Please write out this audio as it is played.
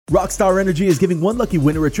Rockstar Energy is giving one lucky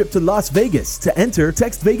winner a trip to Las Vegas. To enter,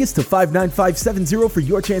 text Vegas to 59570 for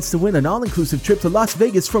your chance to win an all-inclusive trip to Las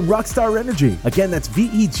Vegas from Rockstar Energy. Again, that's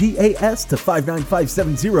VEGAS to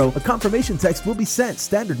 59570. A confirmation text will be sent.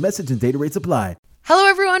 Standard message and data rates apply. Hello,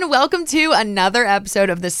 everyone. Welcome to another episode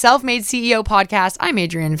of the Self-Made CEO podcast. I'm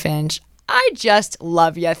Adrienne Finch. I just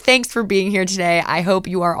love you. Thanks for being here today. I hope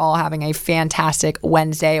you are all having a fantastic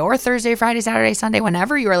Wednesday or Thursday, Friday, Saturday, Sunday,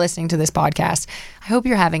 whenever you are listening to this podcast. I hope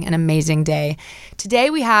you're having an amazing day.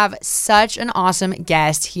 Today we have such an awesome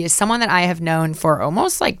guest. He is someone that I have known for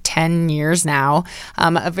almost like 10 years now.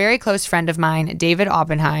 A very close friend of mine, David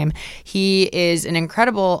Oppenheim. He is an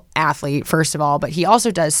incredible athlete, first of all, but he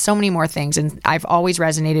also does so many more things. And I've always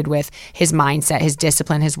resonated with his mindset, his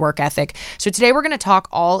discipline, his work ethic. So today we're going to talk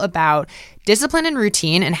all about discipline and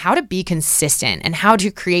routine and how to be consistent and how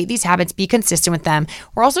to create these habits, be consistent with them.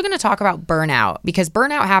 We're also going to talk about burnout because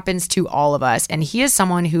burnout happens to all of us. And he is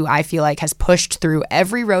someone who I feel like has pushed through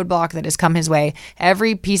every roadblock that has come his way,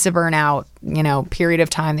 every piece of burnout, period of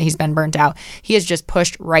time that he's been burnt out. He has just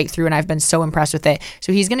pushed right through and I've been so impressed with it.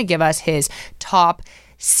 So he's going to give us his top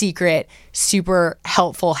secret, super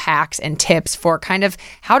helpful hacks and tips for kind of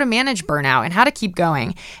how to manage burnout and how to keep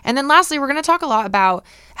going. And then lastly, we're going to talk a lot about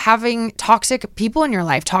having toxic people in your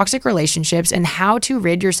life, toxic relationships, and how to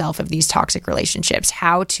rid yourself of these toxic relationships,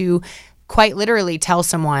 how to quite literally tell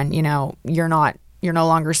someone, you're no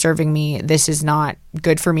longer serving me. This is not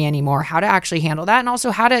good for me anymore. How to actually handle that and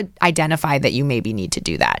also how to identify that you maybe need to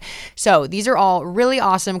do that. So these are all really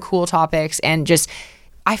awesome, cool topics. And just,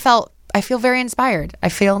 I feel very inspired. I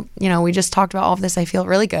feel, we just talked about all of this. I feel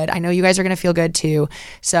really good. I know you guys are going to feel good too.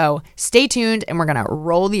 So stay tuned and we're going to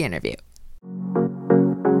roll the interview.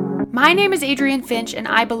 My name is Adrienne Finch, and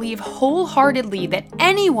I believe wholeheartedly that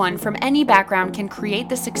anyone from any background can create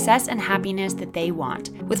the success and happiness that they want.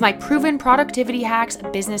 With my proven productivity hacks,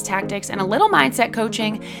 business tactics, and a little mindset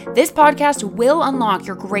coaching, this podcast will unlock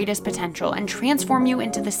your greatest potential and transform you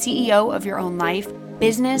into the CEO of your own life,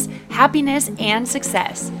 business, happiness, and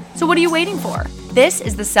success. So what are you waiting for? This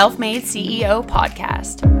is the Self-Made CEO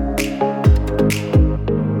podcast.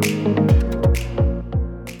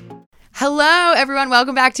 Hello, everyone.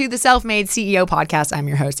 Welcome back to the Self-Made CEO podcast. I'm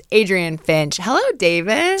your host, Adrienne Finch. Hello,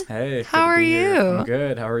 David. Hey. How are you? I'm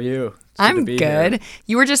good. How are you? I'm good. Here.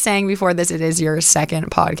 You were just saying before this, it is your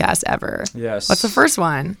second podcast ever. Yes. What's the first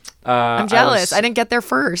one? I'm jealous. I didn't get there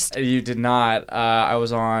first. You did not. I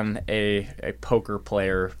was on a poker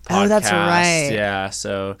player podcast. Oh, that's right. Yeah.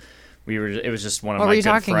 So it was just one of what my were you good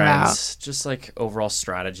talking friends. About? Just like overall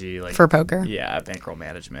strategy, like for poker. Yeah, bankroll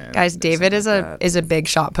management. Guys, David is a big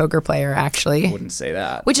shot poker player. Actually, I wouldn't say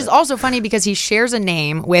that. Which is also funny because he shares a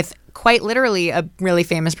name with quite literally a really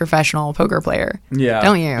famous professional poker player. Yeah.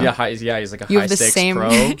 Don't you? Yeah. He's like a high stakes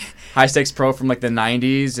pro. High stakes pro from like the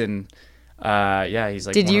 90s and. He's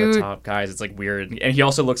like one of the top guys. It's like weird, and he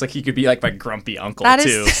also looks like he could be like my grumpy uncle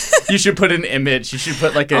too. You should put an image. You should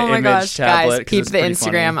put like an image tablet. Guys, peep the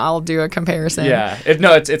Instagram. Funny. I'll do a comparison. Yeah,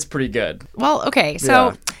 it's pretty good. Well, okay,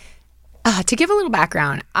 so to give a little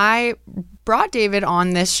background, I brought David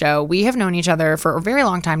on this show. We have known each other for a very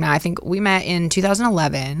long time now. I think we met in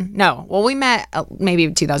 2011. No, well, we met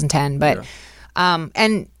maybe 2010, but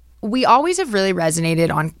and. We always have really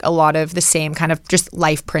resonated on a lot of the same kind of just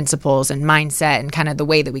life principles and mindset and kind of the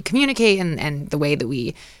way that we communicate and the way that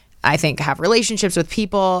we, I think, have relationships with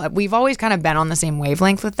people. We've always kind of been on the same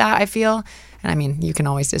wavelength with that, I feel. And I mean, you can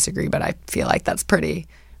always disagree, but I feel like that's pretty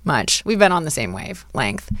much. We've been on the same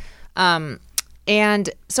wavelength. And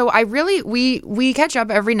so we catch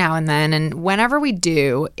up every now and then. And whenever we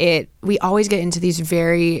do, we always get into these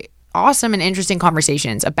very awesome and interesting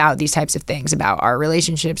conversations about these types of things, about our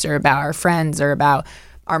relationships or about our friends or about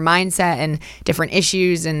our mindset and different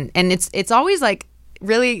issues. And it's always like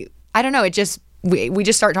really, I don't know, it just, we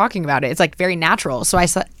just start talking about it. It's like very natural. So I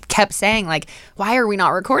kept saying like, why are we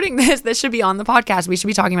not recording this? This should be on the podcast. We should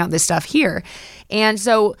be talking about this stuff here. And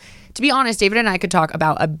so to be honest, David and I could talk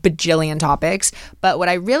about a bajillion topics, but what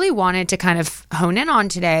I really wanted to kind of hone in on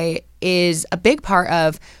today is a big part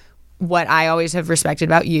of what I always have respected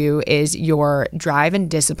about you is your drive and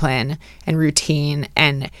discipline and routine.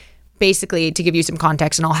 And basically, to give you some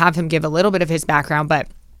context, and I'll have him give a little bit of his background, but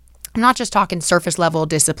I'm not just talking surface level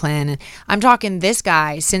discipline. I'm talking this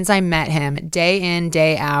guy, since I met him, day in,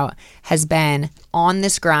 day out, has been on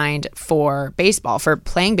this grind for baseball, for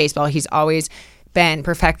playing baseball. He's always been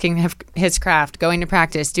perfecting his craft, going to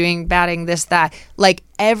practice, doing batting, this, that, like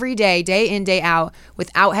every day, day in, day out,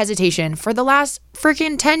 without hesitation for the last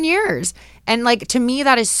freaking 10 years. And like, to me,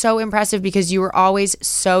 that is so impressive because you were always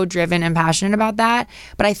so driven and passionate about that.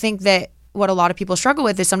 But I think that what a lot of people struggle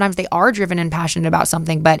with is sometimes they are driven and passionate about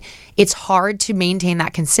something, but it's hard to maintain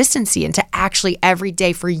that consistency and to actually every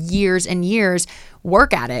day for years and years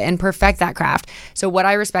work at it and perfect that craft. So what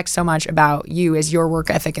I respect so much about you is your work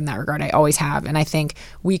ethic in that regard. I always have. And I think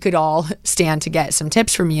we could all stand to get some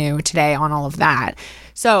tips from you today on all of that.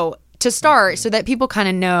 So to start, so that people kind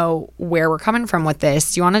of know where we're coming from with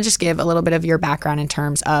this, do you want to just give a little bit of your background in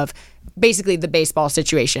terms of basically the baseball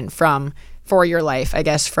situation for your life, I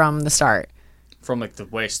guess, from the start? From like the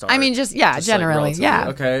way start. I mean, just generally, like,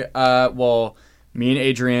 okay. Well, me and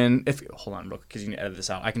Adrian, hold on, because you can edit this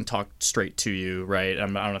out. I can talk straight to you, right? I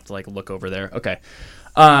don't have to like look over there. Okay.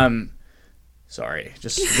 Sorry,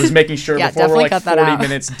 just was making sure before we're like 40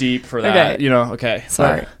 minutes deep for that. Okay. You know, okay.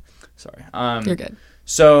 Sorry. You're good.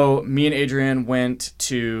 So me and Adrian went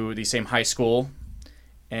to the same high school,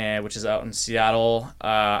 which is out in Seattle.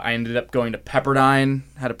 I ended up going to Pepperdine,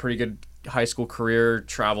 had a pretty good high school career,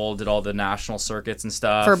 traveled, did all the national circuits and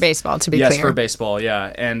stuff. For baseball, to be clear. Yes, for baseball,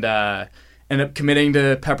 yeah. And ended up committing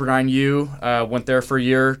to Pepperdine U, went there for a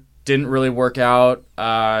year. Didn't really work out.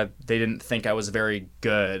 They didn't think I was very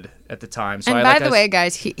good at the time. So and by the way,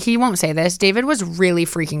 guys, he won't say this. David was really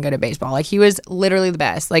freaking good at baseball. Like, he was literally the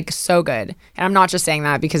best. Like, so good. And I'm not just saying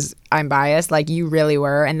that because I'm biased. Like, you really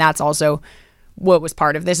were. And that's also what was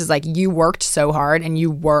part of this is, like, you worked so hard and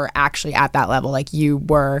you were actually at that level. Like, you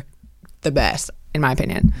were the best, in my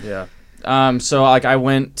opinion. Yeah. So, like, I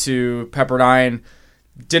went to Pepperdine.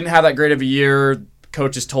 Didn't have that great of a year.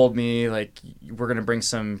 Coaches told me, like, we're going to bring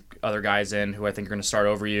some other guys in who I think are going to start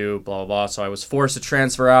over you, blah, blah, blah. So I was forced to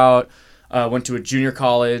transfer out. Went to a junior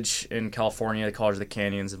college in California, the College of the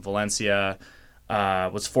Canyons in Valencia.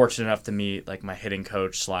 Was fortunate enough to meet, like, my hitting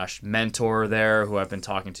coach / mentor there, who I've been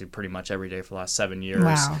talking to pretty much every day for the last 7 years.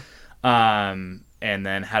 Wow. And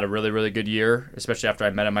then had a really, really good year, especially after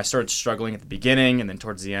I met him. I started struggling at the beginning, and then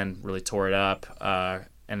towards the end really tore it up.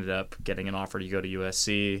 Ended up getting an offer to go to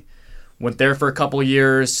USC. Went there for a couple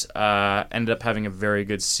years, ended up having a very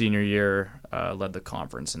good senior year, led the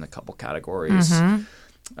conference in a couple categories.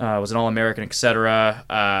 Was an All-American,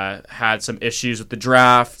 etc. Had some issues with the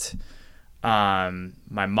draft.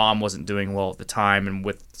 My mom wasn't doing well at the time, and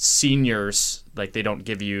with seniors, like, they don't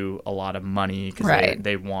give you a lot of money because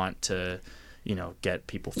they want to, you know, get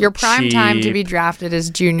people for your prime cheap. time to be drafted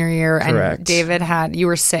is junior year. Correct. And David you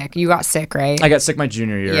were sick. You got sick, right? I got sick my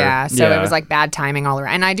junior year. Yeah. So it was like bad timing all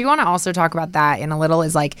around. And I do want to also talk about that in a little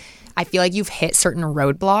is, like, I feel like you've hit certain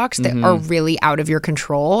roadblocks that are really out of your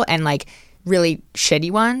control and, like, really shitty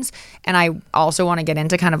ones. And I also want to get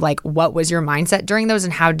into kind of, like, what was your mindset during those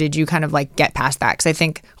and how did you kind of, like, get past that? Because I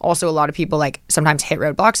think also a lot of people, like, sometimes hit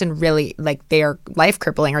roadblocks and really, like, they are life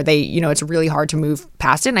crippling or they, you know, it's really hard to move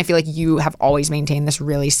past it. And I feel like you have always maintained this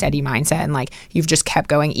really steady mindset and, like, you've just kept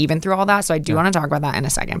going even through all that. So I do want to talk about that in a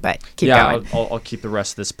second, but keep going. I'll keep the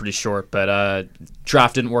rest of this pretty short. But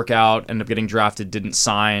draft didn't work out, ended up getting drafted, didn't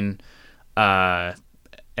sign.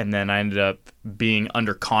 And then I ended up being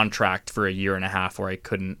under contract for a year and a half where I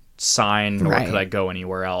couldn't sign nor could I go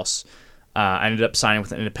anywhere else. I ended up signing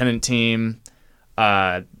with an independent team.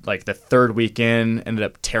 Like the third weekend, ended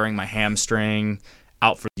up tearing my hamstring,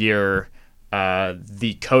 out for the year.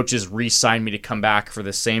 The coaches re-signed me to come back for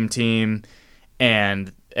the same team.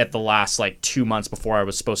 And at the last, like, 2 months before I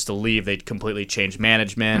was supposed to leave, they'd completely changed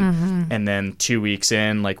management. And then 2 weeks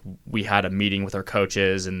in, like, we had a meeting with our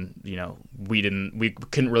coaches and, you know, we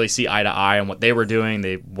couldn't really see eye to eye on what they were doing,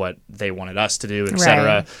 what they wanted us to do,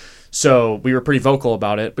 etc. So we were pretty vocal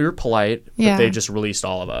about it. We were polite, but they just released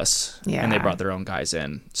all of us and they brought their own guys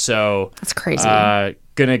in. So that's crazy.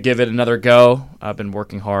 Gonna give it another go. I've been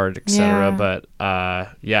working hard, etc. But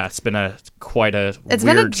it's been quite a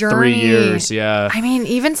weird 3 years. Yeah. I mean,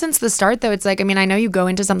 even since the start though, it's like, I mean, I know you go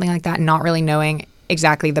into something like that not really knowing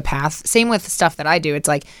exactly the path. Same with stuff that I do. It's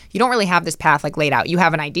like you don't really have this path, like, laid out. You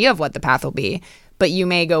have an idea of what the path will be, but you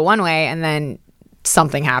may go one way and then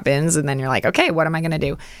something happens and then you're like, okay, what am I going to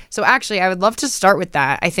do? So actually, I would love to start with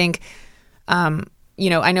that. I think, you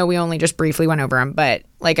know, I know we only just briefly went over them, but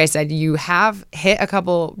like I said, you have hit a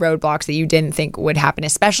couple roadblocks that you didn't think would happen,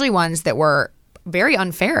 especially ones that were very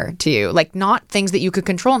unfair to you, like not things that you could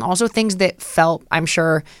control and also things that felt, I'm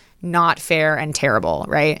sure, not fair and terrible,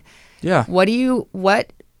 right? Yeah.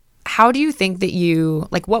 How do you think that you,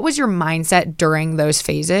 like, what was your mindset during those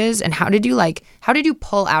phases and how did you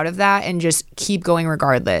pull out of that and just keep going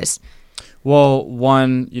regardless? Well,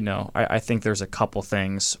 one, you know, I think there's a couple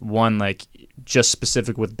things. One, like, just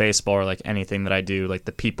specific with baseball or like anything that I do, like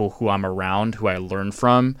the people who I'm around, who I learn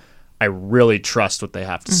from, I really trust what they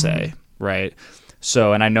have to say, right?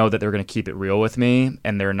 So, and I know that they're going to keep it real with me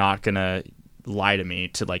and they're not going to, lie to me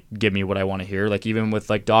to like give me what I want to hear. Like even with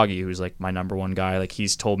like Doggy, who's like my number one guy, like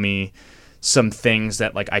he's told me some things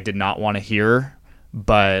that like I did not want to hear,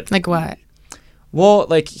 but like what? Well,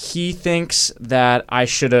 like he thinks that I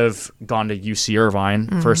should have gone to UC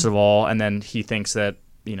Irvine first of all, and then he thinks that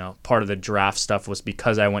part of the draft stuff was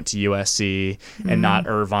because I went to USC and not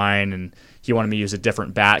Irvine, and he wanted me to use a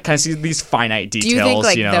different bat. Kind of see these finite details. Do you think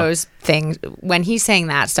like those things, when he's saying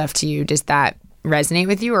that stuff to you, does that resonate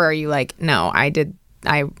with you, or are you like, no,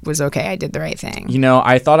 I was okay, I did the right thing?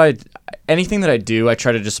 I thought anything that I do, I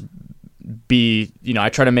try to just be, I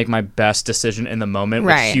try to make my best decision in the moment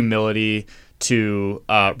with humility to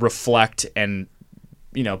reflect and,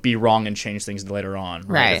 be wrong and change things later on.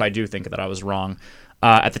 Right. If I do think that I was wrong.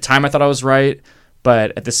 At the time I thought I was right,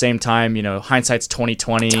 but at the same time, hindsight's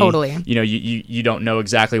 20/20. Totally. You don't know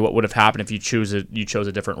exactly what would have happened if you chose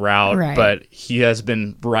a different route. Right. But he has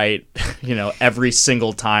been right, every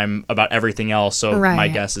single time about everything else. So my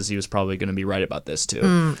guess is he was probably going to be right about this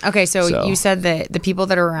too. Okay, so you said that the people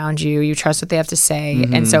that are around you, you trust what they have to say,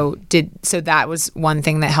 and so that was one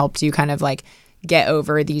thing that helped you kind of like get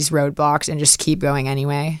over these roadblocks and just keep going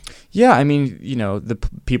anyway? Yeah, I mean, the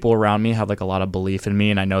people around me have like a lot of belief in me,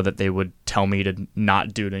 and I know that they would tell me to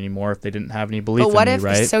not do it anymore if they didn't have any belief in me,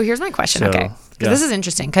 right? So here's my question, okay? Because this is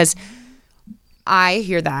interesting, because I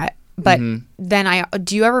hear that, but then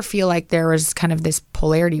do you ever feel like there was kind of this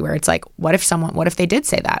polarity where it's like, what if they did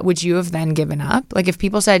say that? Would you have then given up? Like if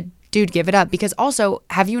people said, dude, give it up? Because also,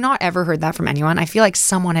 have you not ever heard that from anyone? I feel like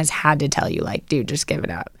someone has had to tell you like, dude, just give it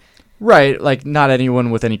up. Right, like not anyone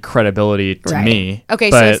with any credibility to me. Okay,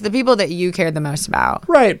 so it's the people that you care the most about.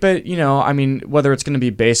 Right, but I mean, whether it's going to be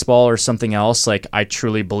baseball or something else, like I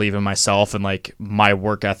truly believe in myself and like my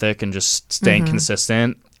work ethic and just staying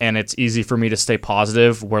consistent. And it's easy for me to stay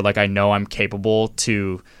positive where like I know I'm capable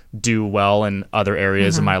to do well in other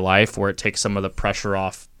areas of my life where it takes some of the pressure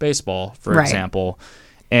off baseball, for example.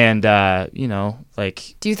 And,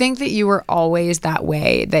 like... Do you think that you were always that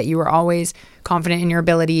way, that you were always confident in your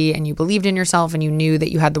ability and you believed in yourself and you knew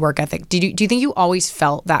that you had the work ethic? Do you think you always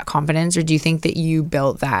felt that confidence, or do you think that you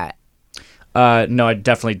built that? No, I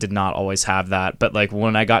definitely did not always have that. But, like,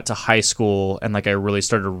 when I got to high school and, like, I really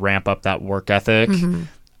started to ramp up that work ethic,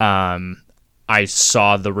 I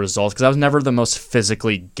saw the results, because I was never the most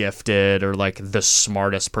physically gifted or like the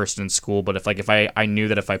smartest person in school. But if I knew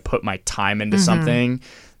that if I put my time into something,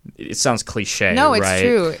 it sounds cliche. No, it's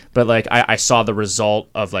true. But like I saw the result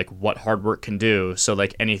of like what hard work can do. So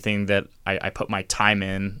like anything that I put my time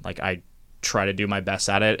in, like I try to do my best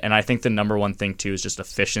at it. And I think the number one thing too is just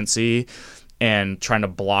efficiency and trying to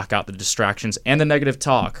block out the distractions and the negative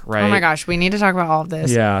talk, right? Oh my gosh, we need to talk about all of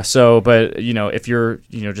this. Yeah. So, but if you're,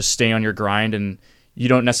 just stay on your grind, and you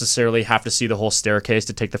don't necessarily have to see the whole staircase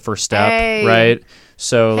to take the first step, right?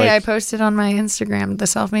 So, I posted on my Instagram, the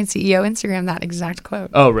Self-Made CEO Instagram, that exact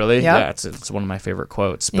quote. Oh, really? Yep. Yeah, it's one of my favorite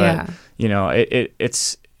quotes. But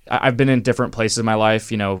it's I've been in different places in my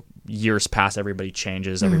life. Years pass, everybody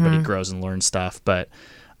changes, everybody grows and learns stuff, but.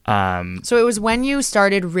 So it was when you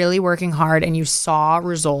started really working hard and you saw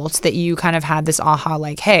results that you kind of had this aha,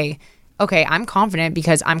 like, hey, okay, I'm confident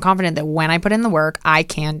because I'm confident that when I put in the work, I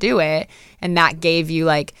can do it. And that gave you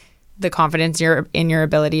like the confidence in your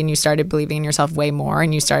ability, and you started believing in yourself way more,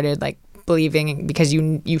 and you started like believing because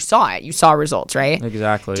you saw it, you saw results, right?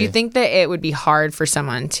 Exactly. Do you think that it would be hard for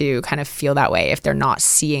someone to kind of feel that way if they're not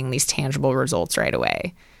seeing these tangible results right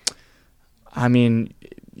away? I mean,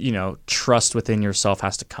 trust within yourself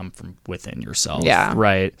has to come from within yourself. Yeah.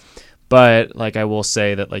 Right. But like I will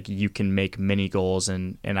say that like you can make mini goals,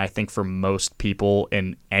 and I think for most people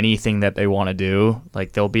in anything that they want to do,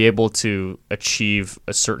 like they'll be able to achieve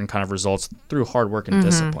a certain kind of results through hard work and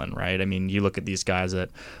discipline, right? I mean, you look at these guys that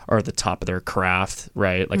are at the top of their craft,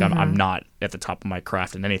 right? Like I'm not at the top of my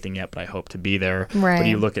craft in anything yet, but I hope to be there. Right. But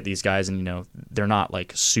you look at these guys and they're not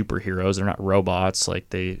like superheroes, they're not robots, like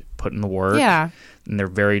they put in the work. Yeah. And they're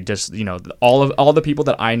very all the people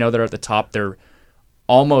that I know that are at the top, they're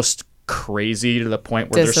almost crazy to the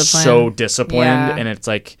point where they're so disciplined, and it's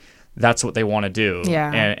like that's what they want to do,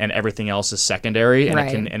 and everything else is secondary, and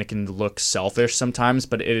it can look selfish sometimes,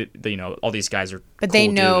 but all these guys are but cool they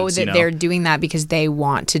know dudes, that they're doing that because they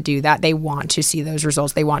want to do that, they want to see those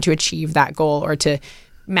results, they want to achieve that goal or to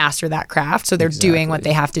master that craft, so they're doing what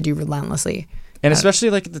they have to do relentlessly. And especially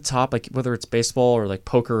like at the top, like whether it's baseball or like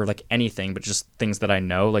poker or like anything, but just things that I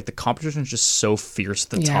know, like the competition is just so fierce at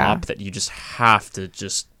the top that you just have to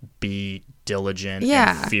just be diligent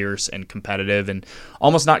and fierce and competitive and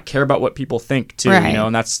almost not care about what people think too,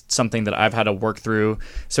 and that's something that I've had to work through,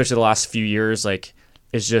 especially the last few years, like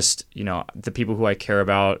is just, the people who I care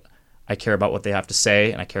about, I care about what they have to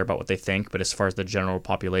say and I care about what they think. But as far as the general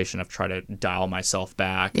population, I've tried to dial myself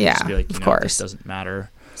back and just be like, of course, this doesn't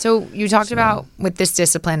matter. So you talked about with this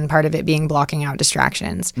discipline, part of it being blocking out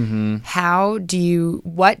distractions.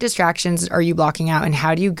 What distractions are you blocking out and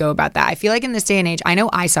how do you go about that? I feel like in this day and age, I know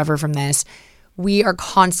I suffer from this. We are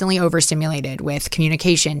constantly overstimulated with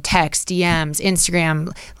communication, text, DMs,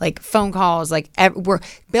 Instagram, like phone calls, like we're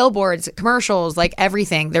billboards, commercials, like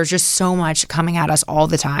everything. There's just so much coming at us all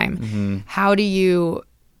the time. How do you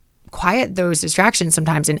quiet those distractions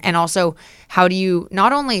sometimes? And also, how do you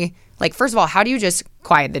not only, like, first of all, how do you just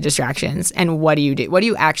quiet the distractions? And what do you do? What do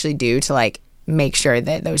you actually do to, like, make sure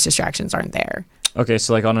that those distractions aren't there? Okay,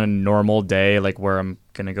 so like on a normal day, like where I'm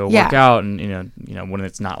gonna go work out, and you know when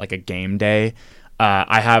it's not like a game day,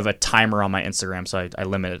 I have a timer on my Instagram, so I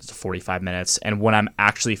limit it to 45 minutes. And when I'm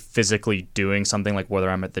actually physically doing something, like whether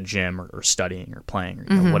I'm at the gym or studying or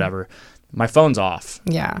playing or whatever, my phone's off.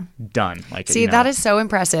 Yeah, done. Like, see, that is so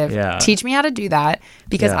impressive. Yeah. Teach me how to do that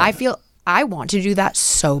because I feel I want to do that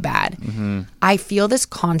so bad. I feel this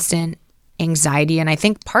constant anxiety, and I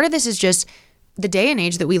think part of this is just the day and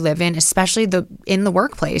age that we live in, especially in the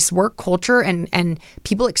workplace, work culture, and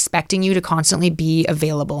people expecting you to constantly be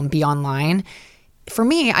available and be online. For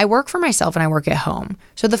me, I work for myself and I work at home.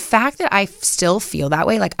 So the fact that I still feel that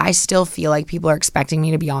way, like I still feel like people are expecting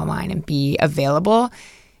me to be online and be available,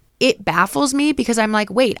 it baffles me because I'm like,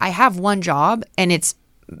 wait, I have one job and it's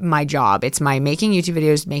my job. It's my making YouTube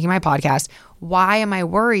videos, making my podcast. Why am I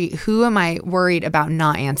worried? Who am I worried about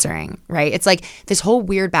not answering, right? It's like this whole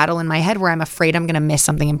weird battle in my head where I'm afraid I'm going to miss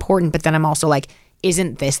something important, but then I'm also like,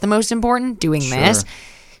 isn't this the most important, doing this?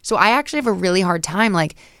 So I actually have a really hard time,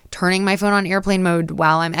 like, turning my phone on airplane mode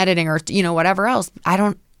while I'm editing or, whatever else. I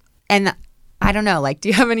don't know, like, do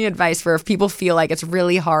you have any advice for if people feel like it's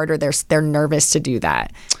really hard or they're nervous to do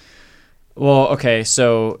that? Well, okay,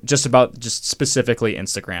 so just specifically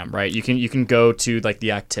Instagram, right? You can go to like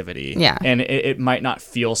the activity, and it might not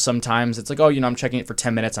feel sometimes. It's like, oh, I'm checking it for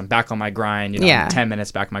 10 minutes, I'm back on my grind, 10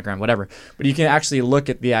 minutes back on my grind, whatever. But you can actually look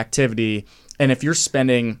at the activity, and if you're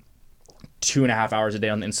spending 2.5 hours a day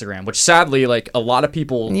on Instagram, which sadly, like a lot of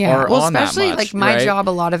people are on that much. Especially like my job, a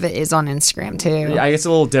lot of it is on Instagram too. I guess a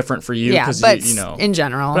little different for you because in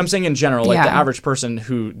general. But I'm saying in general, like the average person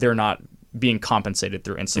who they're not being compensated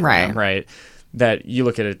through Instagram, right? That you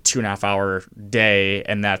look at a 2.5 hour day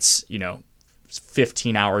and that's,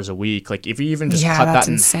 15 hours a week. Like if you even just cut that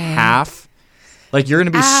in half, like you're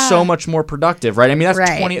going to be so much more productive, right? I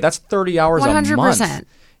mean, that's 30 hours 100%. A month.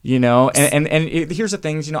 And here's the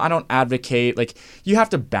things, I don't advocate, like, you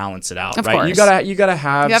have to balance it out, of right? Course. You gotta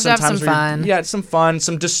have some fun. Some fun,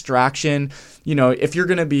 some distraction. If you're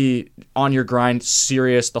gonna be on your grind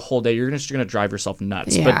serious the whole day, you're just gonna drive yourself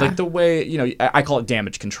nuts. Yeah. But like the way, I call it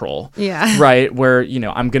damage control. Yeah. Right? Where,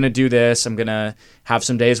 I'm gonna do this, I'm gonna have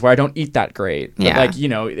some days where I don't eat that great. But like,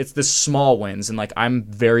 it's the small wins, and like I'm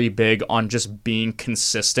very big on just being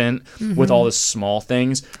consistent with all the small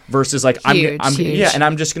things versus like huge. And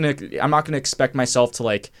I'm not gonna expect myself to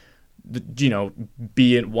like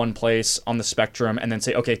be in one place on the spectrum and then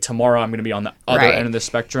say, okay, tomorrow I'm going to be on the other end of the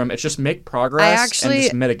spectrum. It's just make progress and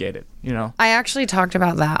just mitigate it, I actually talked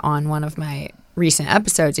about that on one of my recent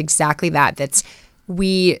episodes, exactly that. That's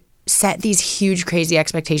we set these huge, crazy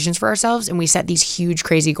expectations for ourselves and we set these huge,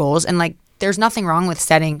 crazy goals. And like, there's nothing wrong with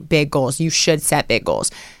setting big goals. You should set big goals.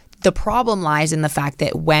 The problem lies in the fact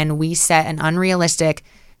that when we set an unrealistic,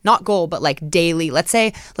 not goal, but like daily, let's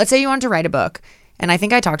say you want to write a book. And I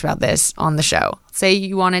think I talked about this on the show. Say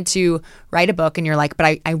you wanted to write a book and you're like,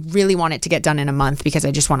 but I really want it to get done in a month because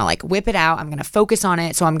I just want to like whip it out. I'm going to focus on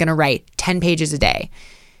it. So I'm going to write 10 pages a day.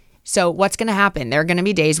 So what's going to happen? There are going to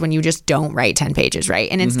be days when you just don't write 10 pages, right?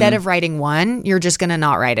 And instead of writing one, you're just going to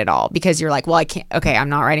not write at all because you're like, well, I can't, okay, I'm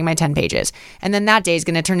not writing my 10 pages. And then that day is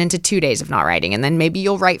going to turn into 2 days of not writing. And then maybe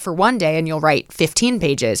you'll write for one day and you'll write 15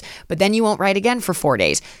 pages, but then you won't write again for 4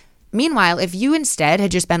 days. Meanwhile, if you instead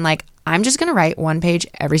had just been like, I'm just going to write 1 page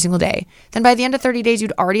every single day, then by the end of 30 days,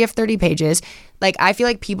 you'd already have 30 pages. Like, I feel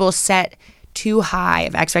like people set too high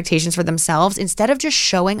of expectations for themselves instead of just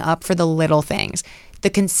showing up for the little things. The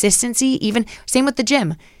consistency, even same with the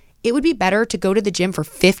gym. It would be better to go to the gym for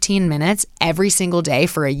 15 minutes every single day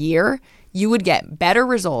for a year. You would get better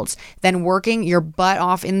results than working your butt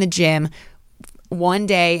off in the gym one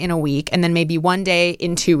day in a week and then maybe one day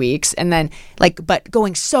in 2 weeks and then but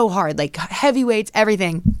going so hard, like heavy weights,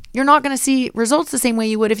 everything. You're not going to see results the same way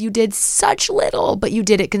you would if you did such little, but you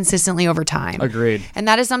did it consistently over time. Agreed. And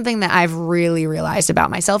that is something that I've really realized about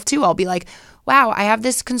myself too. I'll be like, wow, I have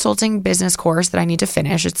this consulting business course that I need to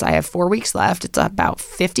finish. I have 4 weeks left. It's about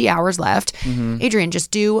 50 hours left. Adrian, just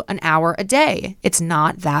do an hour a day. It's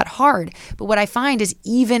not that hard. But what I find is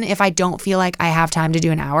even if I don't feel like I have time to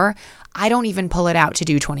do an hour, I don't even pull it out to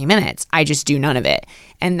do 20 minutes. I just do none of it.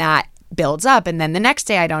 And that builds up. And then the next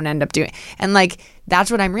day I don't end up doing. And like,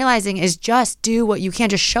 that's what I'm realizing is just do what you can.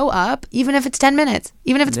 Just show up, even if it's 10 minutes,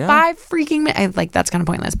 even if it's 5 freaking minutes. Like, that's kind of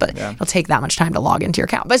pointless, but it'll take that much time to log into your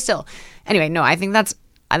account. But still, anyway, no, I think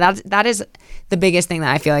that is the biggest thing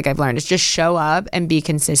that I feel like I've learned is just show up and be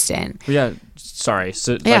consistent. Yeah. Sorry.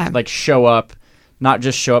 So like show up, not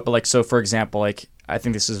just show up, but like, so for example, like, I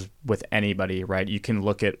think this is with anybody, right? You can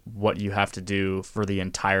look at what you have to do for the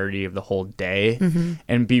entirety of the whole day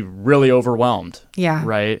and be really overwhelmed. Yeah.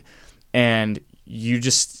 Right. And you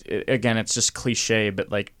just, again, it's just cliche, but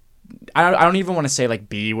like, I don't even want to say like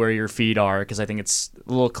be where your feet are, because I think it's a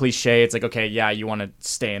little cliche. It's like, okay, yeah, you want to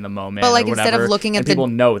stay in the moment. But like, or whatever, instead of looking at people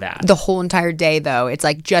know that the whole entire day, though, it's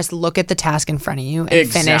like just look at the task in front of you and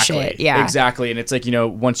finish it. Yeah. Exactly. And it's like,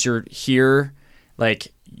 once you're here, like,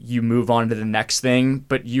 you move on to the next thing,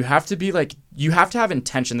 but you have to be like, you have to have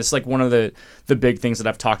intention. This is like one of the big things that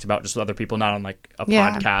I've talked about just with other people, not on like a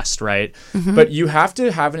podcast, right? But you have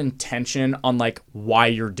to have an intention on like why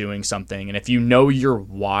you're doing something. And if you know your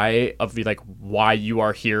why of like why you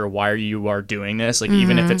are here, why you are doing this, like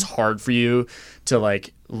even if it's hard for you to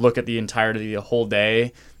like look at the entirety of the whole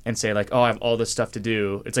day and say like, oh, I have all this stuff to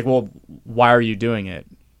do. It's like, well, why are you doing it?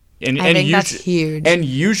 And I think that's huge. And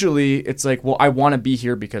usually it's like, well, I want to be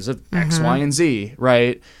here because of X, Y, and Z,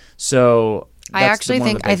 right? So I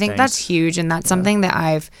think that's huge. And that's something that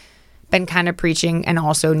I've been kind of preaching and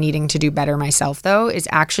also needing to do better myself, though, is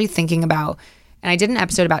actually thinking about, and I did an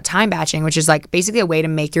episode about time batching, which is like basically a way to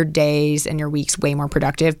make your days and your weeks way more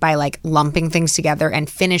productive by like lumping things together and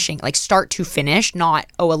finishing, like start to finish, not,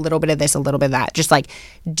 oh, a little bit of this, a little bit of that. Just like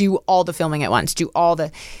do all the filming at once,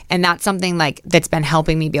 and that's something like that's been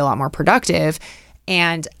helping me be a lot more productive.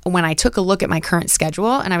 And when I took a look at my current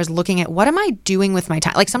schedule and I was looking at what am I doing with my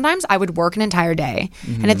time? Like sometimes I would work an entire day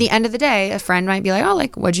and at the end of the day, a friend might be like, oh,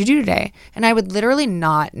 like, what'd you do today? And I would literally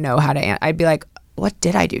not know how to, I'd be like, what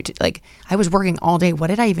did I do? Like, I was working all day. What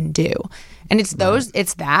did I even do? And it's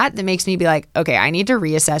that makes me be like, okay, I need to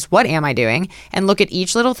reassess what am I doing and look at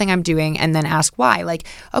each little thing I'm doing and then ask why. Like,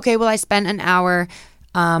 okay, well, I spent an hour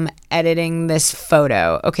editing this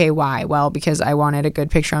photo. Okay, why? Well, because I wanted a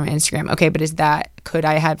good picture on Instagram. Okay, but could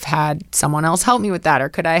I have had someone else help me with that? Or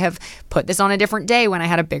could I have put this on a different day when I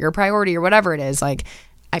had a bigger priority or whatever it is? Like,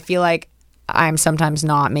 I feel like I'm sometimes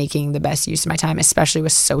not making the best use of my time, especially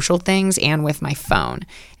with social things and with my phone.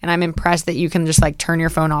 And I'm impressed that you can just like turn your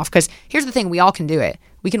phone off, because here's the thing, we all can do it.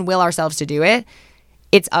 We can will ourselves to do it.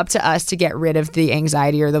 It's up to us to get rid of the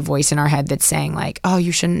anxiety or the voice in our head that's saying like, oh,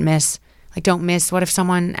 you shouldn't miss, like don't miss. What if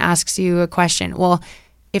someone asks you a question? Well,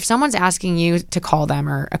 if someone's asking you to call them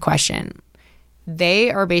or a question,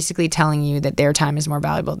 they are basically telling you that their time is more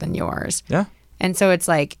valuable than yours. Yeah. And so it's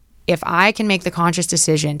like, if I can make the conscious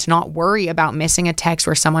decision to not worry about missing a text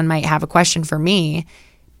where someone might have a question for me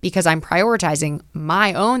because I'm prioritizing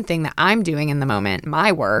my own thing that I'm doing in the moment,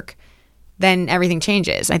 my work, then everything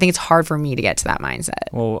changes. I think it's hard for me to get to that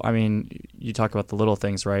mindset. Well, I mean, you talk about the little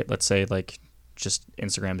things, right? Let's say like just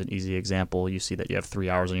Instagram's an easy example. You see that you have 3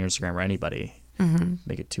 hours on your Instagram, or anybody.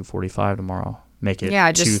 Make it 2:45 tomorrow. Make it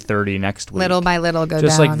 2:30 next week. Little by little go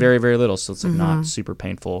just down. Like very, very little. So it's like not super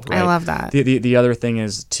painful. Right? I love that. The other thing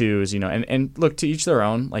is too is, and look, to each their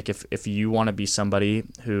own. Like if you want to be somebody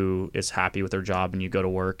who is happy with their job and you go to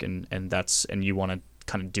work and you want to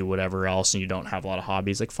kind of do whatever else and you don't have a lot of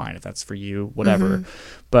hobbies, like fine, if that's for you, whatever.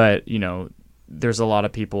 But there's a lot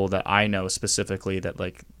of people that I know specifically that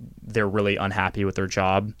like they're really unhappy with their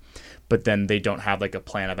job, but then they don't have like a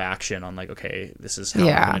plan of action on like, okay, this is how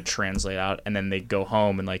I'm going to translate out. And then they go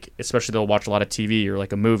home and like, especially they'll watch a lot of TV or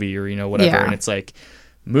like a movie or, whatever. And it's like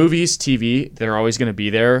movies, TV, they're always going to be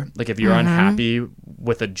there. Like if you're unhappy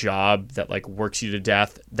with a job that like works you to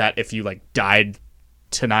death, that if you like died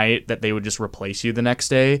tonight, that they would just replace you the next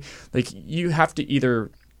day. Like you have to either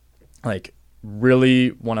like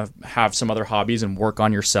really want to have some other hobbies and work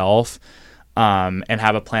on yourself, and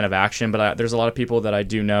have a plan of action. But there's a lot of people that I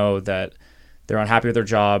do know that they're unhappy with their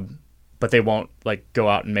job, but they won't like go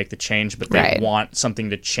out and make the change, but they want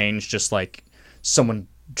something to change, just like someone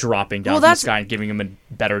dropping down from the sky and giving them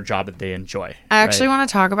a better job that they enjoy. I actually want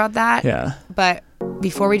to talk about that. Yeah. But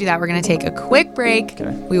before we do that, we're going to take a quick break.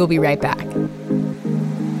 Okay. We will be right back.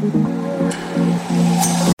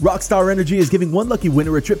 Rockstar Energy is giving one lucky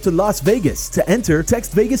winner a trip to Las Vegas. To enter,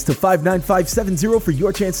 text Vegas to 59570 for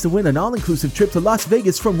your chance to win an all-inclusive trip to Las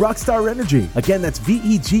Vegas from Rockstar Energy. Again, that's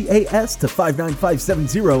VEGAS to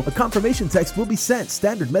 59570. A confirmation text will be sent.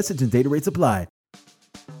 Standard message and data rates apply.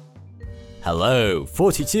 Hello,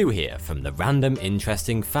 42 here from the Random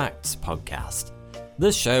Interesting Facts podcast,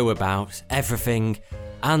 the show about everything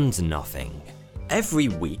and nothing. Every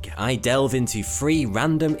week, I delve into 3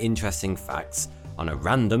 random interesting facts on a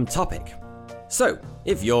random topic. So,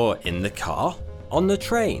 if you're in the car, on the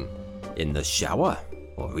train, in the shower,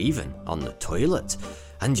 or even on the toilet,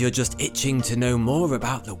 and you're just itching to know more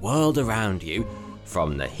about the world around you,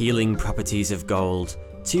 from the healing properties of gold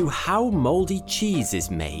to how moldy cheese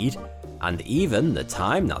is made, and even the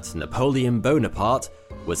time that Napoleon Bonaparte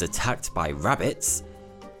was attacked by rabbits.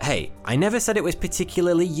 Hey, I never said it was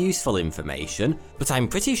particularly useful information, but I'm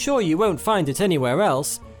pretty sure you won't find it anywhere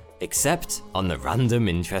else, except on the Random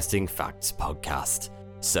Interesting Facts podcast.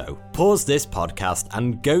 So, pause this podcast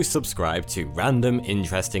and go subscribe to Random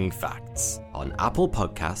Interesting Facts on Apple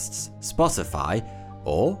Podcasts, Spotify,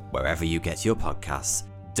 or wherever you get your podcasts.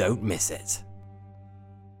 Don't miss it.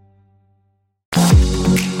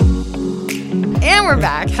 And we're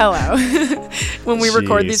back. Hello. When we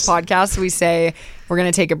record these podcasts, we say we're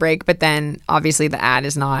going to take a break, but then obviously the ad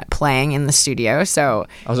is not playing in the studio. So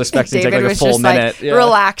I was expecting David to take like a full minute. Like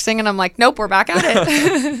relaxing, and I'm like, nope, we're back at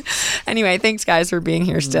it. Anyway, thanks guys for being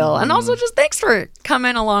here still. And also just thanks for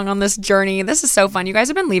coming along on this journey. This is so fun. You guys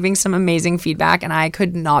have been leaving some amazing feedback, and I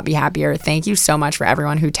could not be happier. Thank you so much for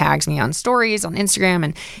everyone who tags me on stories, on Instagram,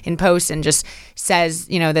 and in posts, and just says,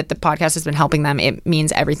 that the podcast has been helping them. It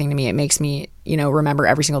means everything to me. It makes me, remember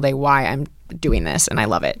every single day why I'm doing this, and I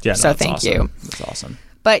love it. Yeah, so thank you. That's awesome.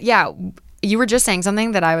 But yeah, you were just saying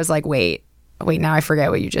something that I was like, wait, now I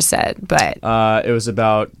forget what you just said. But it was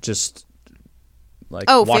about just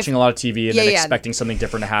watching a lot of TV and then expecting something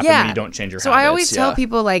different to happen when you don't change your habits. So I always tell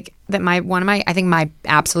people like that I think my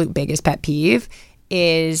absolute biggest pet peeve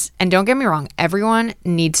is, and don't get me wrong, everyone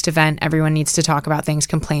needs to vent, everyone needs to talk about things,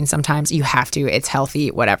 complain sometimes. You have to, it's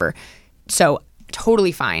healthy, whatever. So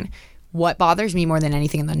totally fine. What bothers me more than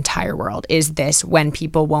anything in the entire world is this: when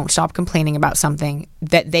people won't stop complaining about something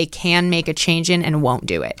that they can make a change in and won't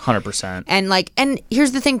do it. 100%. And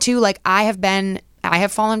here's the thing too, I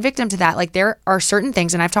have fallen victim to that. Like, there are certain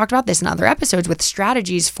things, and I've talked about this in other episodes, with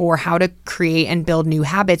strategies for how to create and build new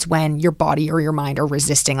habits when your body or your mind are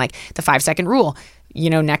resisting, like the 5-second rule.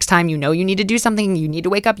 Next time you need to do something, you need to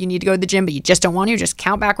wake up, you need to go to the gym, but you just don't want to, just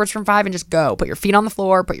count backwards from 5 and just go. Put your feet on the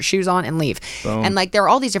floor, put your shoes on, and leave. Boom. And there are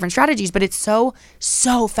all these different strategies, but it's so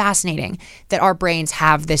fascinating that our brains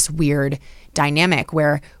have this weird dynamic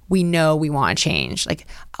where we know we want to change. Like,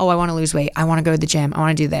 oh, I want to lose weight. I want to go to the gym. I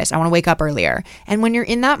want to do this. I want to wake up earlier. And when you're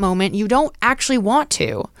in that moment, you don't actually want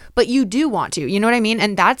to, but you do want to. You know what I mean?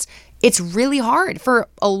 And it's really hard for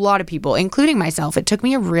a lot of people, including myself. It took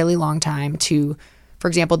me a really long time to, for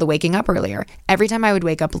example, the waking up earlier. Every time I would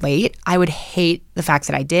wake up late, I would hate the fact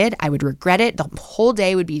that I did. I would regret it. The whole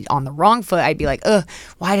day would be on the wrong foot. I'd be like, ugh,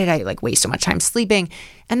 why did I waste so much time sleeping?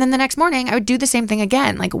 And then the next morning, I would do the same thing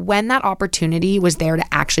again. When that opportunity was there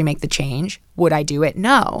to actually make the change, would I do it?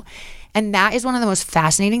 No. And that is one of the most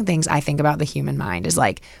fascinating things I think about the human mind is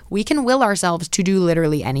we can will ourselves to do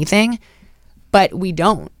literally anything, but we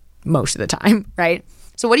don't most of the time, right?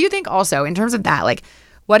 So what do you think also in terms of that?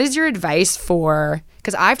 What is your advice for,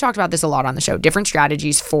 because I've talked about this a lot on the show, different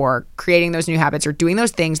strategies for creating those new habits or doing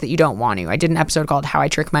those things that you don't want to. I did an episode called How I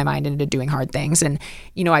Trick My Mind into Doing Hard Things. And,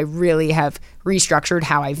 I really have restructured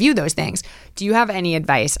how I view those things. Do you have any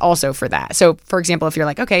advice also for that? So, for example, if you're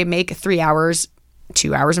okay, make 3 hours,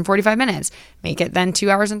 2 hours and 45 minutes, make it then 2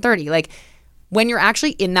 hours and 30. When you're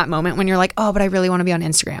actually in that moment, when you're oh, but I really want to be on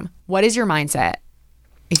Instagram. What is your mindset?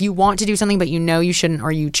 If you want to do something, but you shouldn't,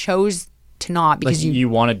 or you chose to not because you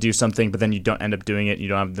want to do something, but then you don't end up doing it. You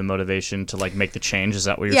don't have the motivation to make the change. Is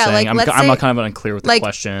that what you're saying? I'm kind of unclear with the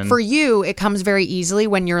question. For you, it comes very easily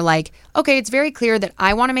when you're okay, it's very clear that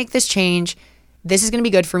I want to make this change. This is going to be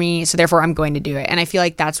good for me, so therefore I'm going to do it. And I feel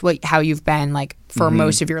that's how you've been for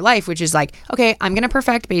most of your life, which is okay, I'm going to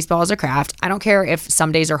perfect baseball as a craft. I don't care if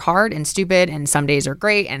some days are hard and stupid and some days are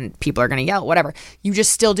great and people are going to yell, whatever. You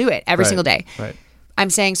just still do it every single day. Right. I'm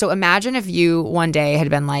saying, so imagine if you one day had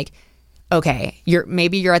been okay,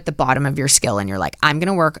 maybe you're at the bottom of your skill and you're I'm going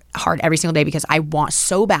to work hard every single day because I want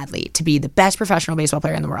so badly to be the best professional baseball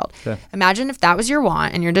player in the world. Yeah. Imagine if that was your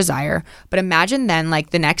want and your desire, but imagine then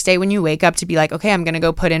the next day when you wake up to be okay, I'm going to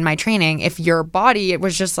go put in my training. If your body, it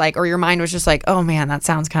was just or your mind was just oh man, that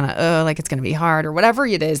sounds kind of, it's going to be hard or whatever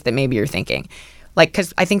it is that maybe you're thinking. Like,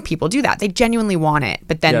 because I think people do that. They genuinely want it,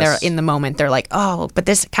 but then they're in the moment, they're like, oh, but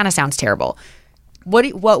this kind of sounds terrible.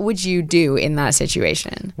 What would you do in that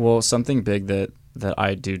situation? Well, something big that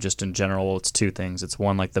I do just in general, it's two things. It's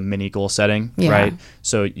one, like the mini goal setting, right?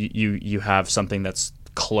 So you have something that's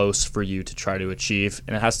close for you to try to achieve,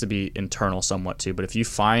 and it has to be internal somewhat too. But if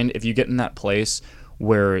you get in that place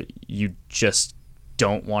where you just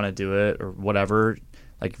don't want to do it or whatever,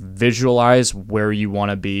 like visualize where you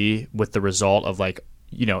want to be with the result of like,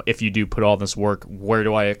 you know, if you do put all this work, where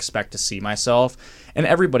do I expect to see myself? And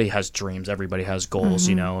everybody has dreams, everybody has goals,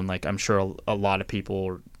 you know, and like I'm sure a lot of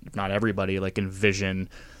people, not everybody, like envision,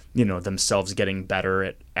 you know, themselves getting better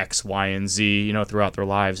at X, Y, and Z, you know, throughout their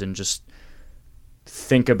lives, and just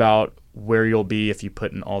think about where you'll be if you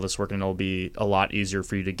put in all this work, and it'll be a lot easier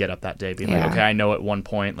for you to get up that day being like, okay, I know at one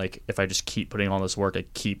point, like if I just keep putting all this work, I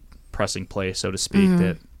keep pressing play, so to speak,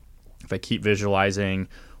 that if I keep visualizing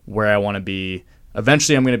where I want to be,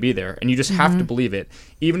 eventually I'm going to be there. And you just have to believe it.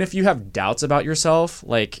 Even if you have doubts about yourself,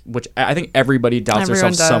 like, which I think everybody doubts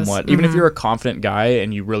themselves somewhat. Even if you're a confident guy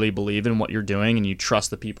and you really believe in what you're doing and you trust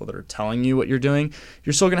the people that are telling you what you're doing,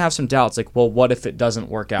 you're still going to have some doubts. Like, well, what if it doesn't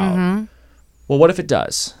work out? Well, what if it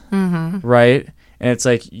does? Right? And it's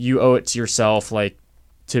like, you owe it to yourself, like,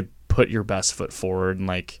 to put your best foot forward and,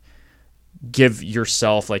 like, give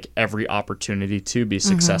yourself, like, every opportunity to be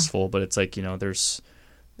successful. But it's like, you know, it's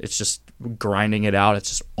just grinding it out. It's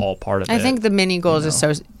just all part of it. I think the mini goals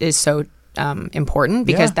is so important,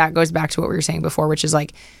 because that goes back to what we were saying before, which is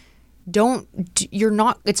like,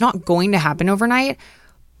 it's not going to happen overnight.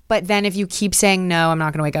 But then if you keep saying, no, I'm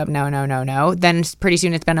not going to wake up, no, then pretty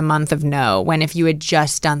soon it's been a month of no. When if you had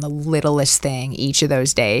just done the littlest thing each of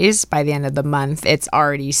those days, by the end of the month, it's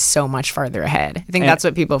already so much farther ahead. I think that's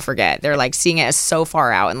what people forget. They're like seeing it as so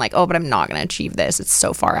far out and like, oh, but I'm not going to achieve this. It's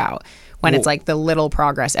so far out. When it's like the little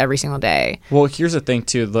progress every single day. Well, here's the thing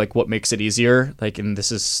too, like what makes it easier, like, and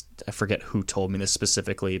this is, I forget who told me this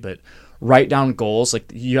specifically, but write down goals.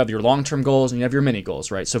 Like you have your long-term goals and you have your mini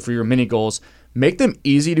goals, right? So for your mini goals, make them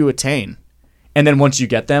easy to attain. And then once you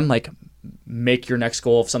get them, like make your next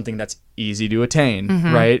goal of something that's easy to attain,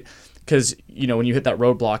 right? Because, you know, when you hit that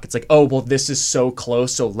roadblock, it's like, oh, well, this is so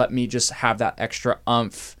close, so let me just have that extra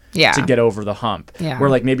oomph to get over the hump. Where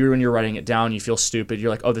like maybe when you're writing it down, you feel stupid. You're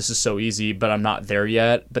like, oh, this is so easy, but I'm not there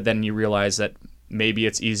yet. But then you realize that maybe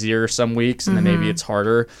it's easier some weeks and then maybe it's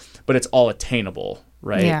harder, but it's all attainable,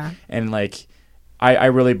 right? Yeah. And like, I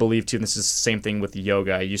really believe too, and this is the same thing with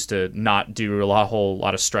yoga. I used to not do a whole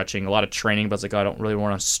lot of stretching, a lot of training, but it's like, oh, I don't really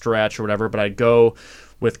want to stretch or whatever. But I'd go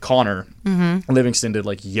with Connor. Livingston did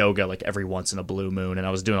like yoga like every once in a blue moon, and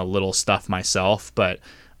I was doing a little stuff myself. But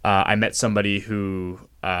I met somebody who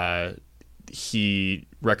he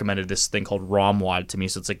recommended this thing called Ramwad to me.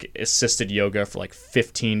 So it's like assisted yoga for like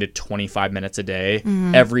 15 to 25 minutes a day,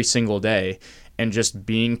 every single day. And just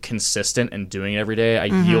being consistent and doing it every day, I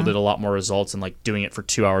yielded a lot more results than like doing it for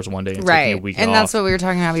 2 hours one day and taking a week off. And that's what we were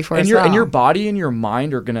talking about before. And your body and your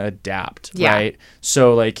mind are gonna adapt, right?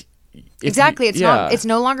 So like exactly, it's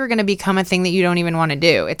no longer gonna become a thing that you don't even want to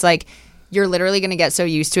do. It's like you're literally gonna get so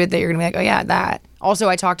used to it that you're gonna be like, oh yeah, that. Also,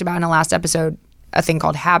 I talked about in the last episode a thing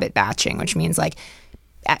called habit batching, which means like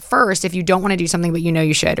at first, if you don't want to do something but you know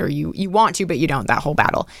you should, or you want to but you don't, that whole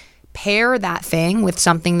battle. Pair that thing with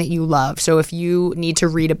something that you love. So if you need to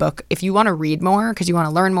read a book, if you want to read more because you want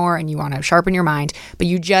to learn more and you want to sharpen your mind, but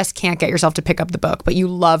you just can't get yourself to pick up the book, but you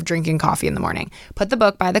love drinking coffee in the morning, put the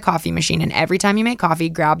book by the coffee machine, and every time you make coffee,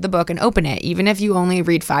 grab the book and open it. Even if you only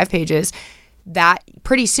read 5 pages, that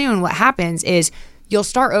pretty soon what happens is you'll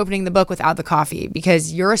start opening the book without the coffee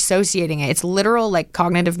because you're associating it. It's literal like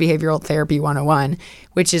cognitive behavioral therapy 101,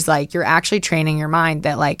 which is like you're actually training your mind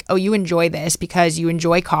that like, oh, you enjoy this because you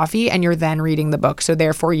enjoy coffee and you're then reading the book. So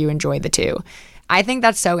therefore you enjoy the two. I think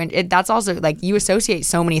that's that's also like you associate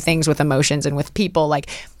so many things with emotions and with people. Like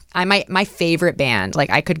my favorite band, like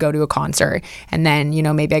I could go to a concert and then, you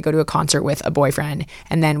know, maybe I go to a concert with a boyfriend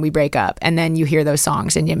and then we break up and then you hear those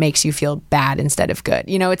songs and it makes you feel bad instead of good.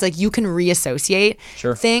 You know, it's like you can reassociate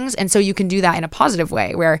things. And so you can do that in a positive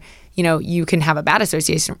way where, you know, you can have a bad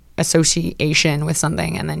association with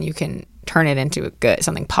something and then you can turn it into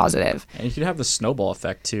something positive. And you can have the snowball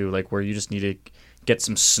effect too, like where you just need to get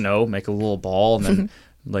some snow, make a little ball, and then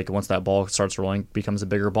like once that ball starts rolling, becomes a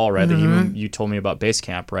bigger ball, right? Like you told me about base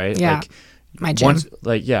camp, right? Yeah. Like my gym.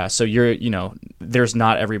 So you're, you know, there's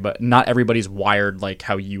not everybody's wired like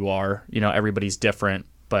how you are, you know, everybody's different,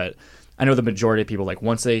 but I know the majority of people, like,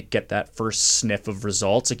 once they get that first sniff of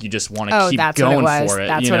results, like, you just want to keep going for it.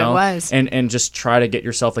 That's what it was. And just try to get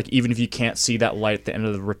yourself, like, even if you can't see that light at the end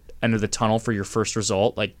of the tunnel for your first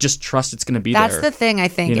result, like, just trust it's going to be there. That's the thing, I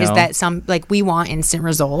think, is that we want instant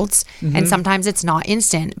results, and sometimes it's not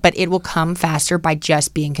instant, but it will come faster by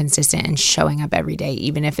just being consistent and showing up every day,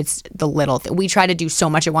 even if it's the little thing. We try to do so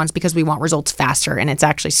much at once because we want results faster, and it's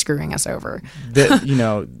actually screwing us over.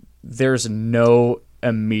 There's no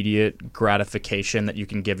immediate gratification that you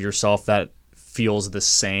can give yourself that feels the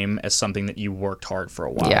same as something that you worked hard for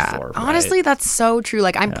a while for. Right? Honestly, that's so true.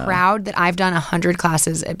 Like, I'm proud that I've done 100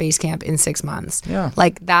 classes at Basecamp in 6 months. Yeah.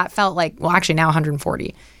 Like, that felt like, well, actually now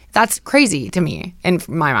 140. That's crazy to me. In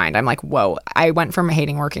my mind, I'm like, whoa, I went from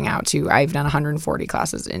hating working out to I've done 140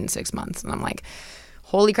 classes in 6 months. And I'm like,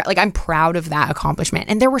 holy crap. Like, I'm proud of that accomplishment.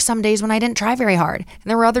 And there were some days when I didn't try very hard. And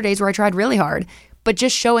there were other days where I tried really hard. But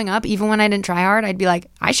just showing up, even when I didn't try hard, I'd be like,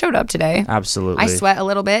 I showed up today. Absolutely. I sweat a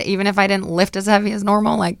little bit, even if I didn't lift as heavy as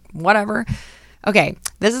normal, like, whatever. Okay,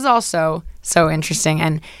 this is also so interesting.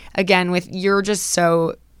 And again, you're just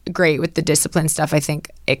so great with the discipline stuff. I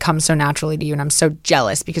think it comes so naturally to you, and I'm so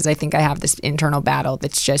jealous because I think I have this internal battle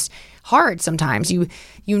that's just hard sometimes. You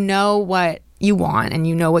know what you want, and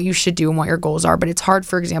you know what you should do and what your goals are, but it's hard.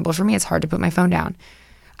 For example, for me, it's hard to put my phone down.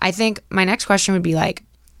 I think my next question would be like,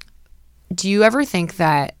 do you ever think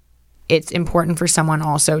that it's important for someone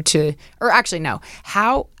also to, or actually no,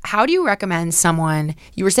 how do you recommend someone,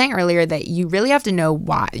 you were saying earlier that you really have to know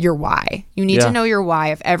your why. You need to know your why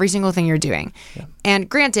of every single thing you're doing. Yeah. And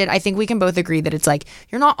granted, I think we can both agree that it's like,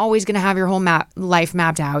 you're not always going to have your whole life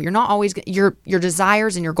mapped out. You're not always, your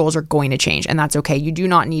desires and your goals are going to change, and that's okay. You do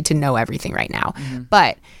not need to know everything right now. Mm-hmm.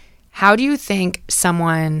 But how do you think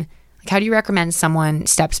how do you recommend someone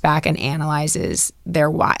steps back and analyzes their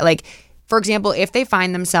why? Like, for example, if they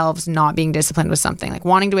find themselves not being disciplined with something, like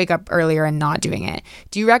wanting to wake up earlier and not doing it,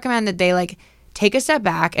 do you recommend that they like take a step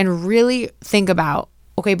back and really think about,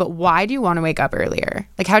 okay, but why do you want to wake up earlier?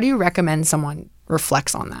 Like, how do you recommend someone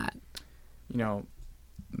reflects on that?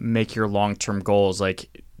 Make your long-term goals.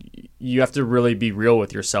 Like, you have to really be real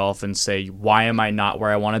with yourself and say, why am I not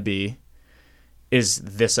where I want to be? Is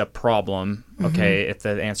this a problem? Mm-hmm. Okay, if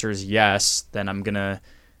the answer is yes, then I'm going to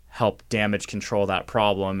help damage control that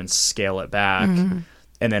problem and scale it back, and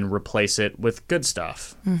then replace it with good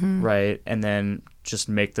stuff, right? And then just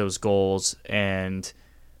make those goals and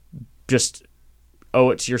just owe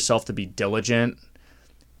it to yourself to be diligent.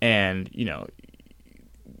 And,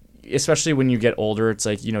 especially when you get older, it's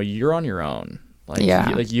like, you're on your own. Like,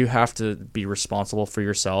 you have to be responsible for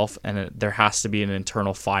yourself, and there has to be an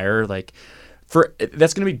internal fire. Like,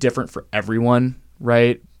 that's going to be different for everyone,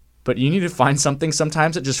 right? But you need to find something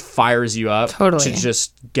sometimes that just fires you up to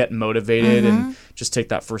just get motivated and just take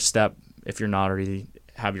that first step if you're not already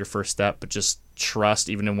have your first step, but just trust,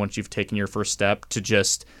 even once you've taken your first step, to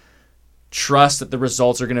just trust that the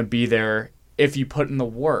results are going to be there if you put in the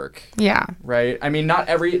work. Yeah. Right? I mean, not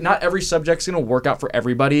every subject's going to work out for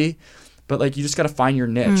everybody, but like, you just got to find your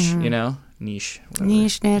niche, niche. Whatever.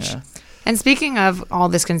 Niche. Yeah. And speaking of all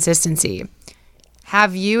this consistency,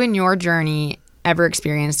 have you in your journey ever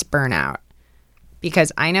experienced burnout?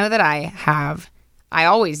 Because I know that I have. I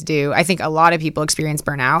always do. I think a lot of people experience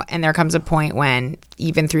burnout, and there comes a point when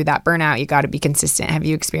even through that burnout, you got to be consistent. Have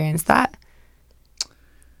you experienced that?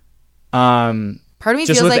 Part of me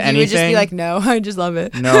feels like you would just be like, no, I just love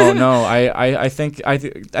it. No. I think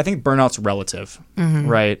burnout's relative,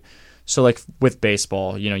 right? So like with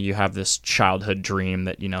baseball, you have this childhood dream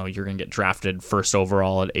that, you're going to get drafted first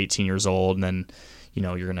overall at 18 years old, and then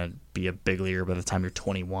you're going to be a big leaguer by the time you're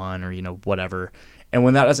 21 or, whatever. And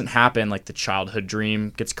when that doesn't happen, like, the childhood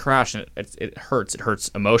dream gets crashed, and it hurts. It hurts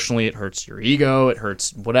emotionally. It hurts your ego. It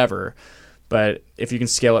hurts whatever. But if you can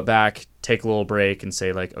scale it back, take a little break and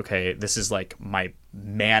say, like, okay, this is like my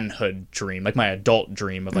manhood dream, like my adult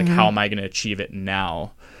dream of like, how am I going to achieve it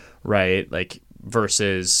now? Right. Like,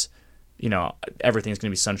 versus, everything's going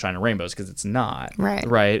to be sunshine and rainbows, because it's not. Right.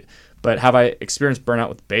 Right. But have I experienced burnout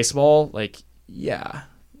with baseball? Like, yeah,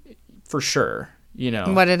 for sure.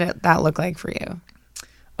 What did that look like for you?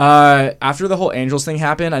 After the whole Angels thing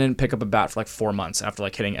happened, I didn't pick up a bat for like 4 months after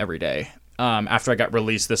like hitting every day. After I got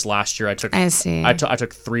released this last year, I took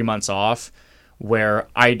 3 months off, where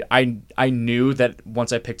I knew that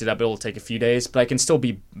once I picked it up, it will take a few days, but I can still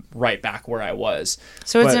be right back where I was.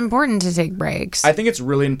 So it's important to take breaks. I think it's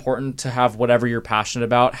really important to have whatever you're passionate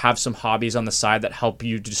about, have some hobbies on the side that help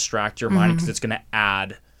you distract your mind, because it's going to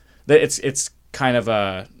add. It's kind of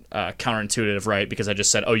a counterintuitive, right? Because I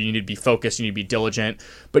just said, you need to be focused, you need to be diligent,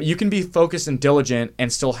 but you can be focused and diligent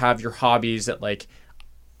and still have your hobbies that like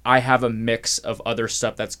I have a mix of other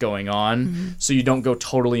stuff that's going on. So you don't go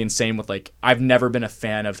totally insane with like, I've never been a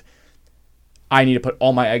fan of, I need to put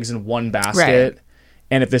all my eggs in one basket. Right.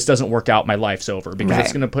 And if this doesn't work out, my life's over, because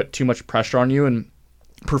it's going to put too much pressure on you. And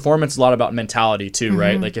performance is a lot about mentality too,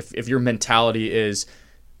 right? Like if your mentality is,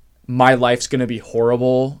 my life's going to be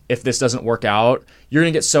horrible if this doesn't work out, you're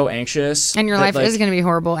going to get so anxious. And your life is going to be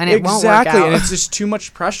horrible, and it won't work out. Exactly, and it's just too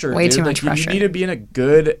much pressure. Way too much pressure. You need to be in a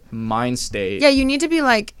good mind state. Yeah, you need to be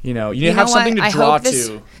like... you need to have something to draw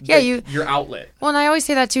to. Yeah, your outlet. Well, and I always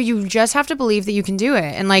say that too. You just have to believe that you can do it.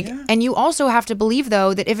 And and you also have to believe,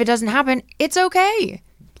 though, that if it doesn't happen, it's okay.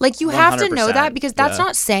 Like, you have to know that, because that's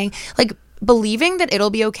not saying... like, believing that it'll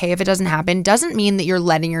be okay if it doesn't happen doesn't mean that you're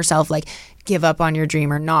letting yourself like give up on your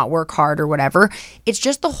dream or not work hard or whatever. It's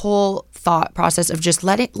just the whole thought process of just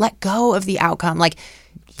let go of the outcome. Like,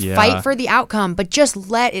 fight for the outcome, but just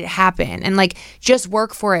let it happen, and like just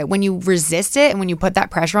work for it. When you resist it and when you put that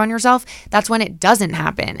pressure on yourself, that's when it doesn't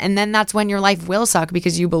happen. And then that's when your life will suck,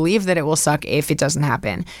 because you believe that it will suck if it doesn't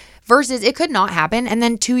happen. Versus it could not happen, and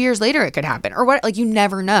then 2 years later it could happen, or what? Like, you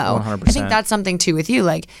never know. 100%. I think that's something too with you.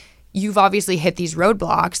 Like, you've obviously hit these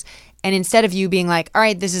roadblocks, and instead of you being like, all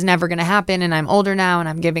right, this is never going to happen and I'm older now and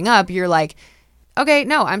I'm giving up, you're like, okay,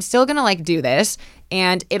 no, I'm still going to like do this,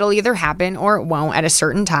 and it'll either happen or it won't at a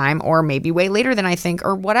certain time, or maybe way later than I think,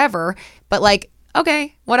 or whatever. But like,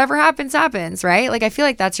 okay, whatever happens, happens, right? Like, I feel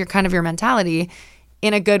like that's your kind of your mentality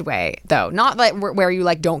in a good way, though. Not like where you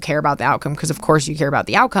like don't care about the outcome, because of course you care about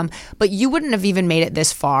the outcome, but you wouldn't have even made it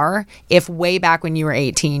this far if way back when you were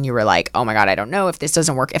 18 you were like, oh my god, I don't know if this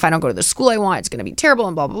doesn't work, if I don't go to the school I want, it's going to be terrible,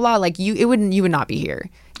 and blah blah blah. Like, you would not be here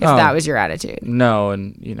if that was your attitude. No,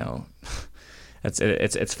 and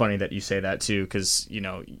it's funny that you say that too, because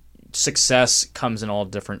success comes in all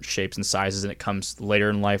different shapes and sizes, and it comes later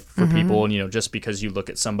in life for people. And just because you look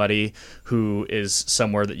at somebody who is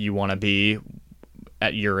somewhere that you want to be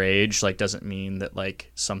at your age, like, doesn't mean that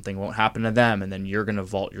like something won't happen to them and then you're gonna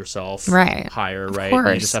vault yourself higher, right?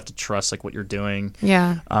 You just have to trust like what you're doing.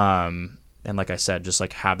 And like I said, just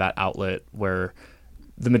like have that outlet, where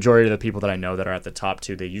the majority of the people that I know that are at the top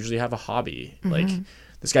too, they usually have a hobby. Like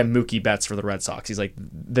this guy Mookie Betts for the Red Sox, he's like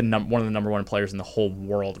one of the number one players in the whole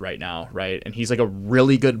world right now, right? And he's like a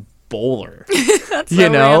really good bowler. That's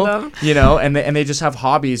so random. And they just have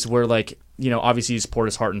hobbies where like, obviously he's poured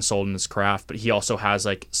his heart and soul in his craft, but he also has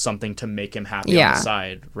like something to make him happy on the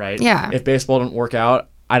side, right? If baseball didn't work out,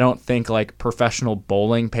 I don't think like professional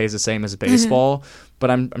bowling pays the same as baseball, but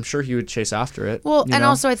I'm sure he would chase after it. Well, and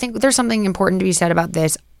also I think there's something important to be said about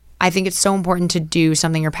this. I think it's so important to do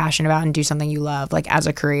something you're passionate about and do something you love, like as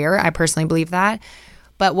a career. I personally believe that.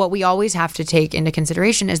 But what we always have to take into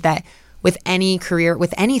consideration is that with any career,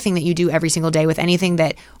 with anything that you do every single day, with anything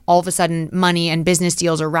that all of a sudden money and business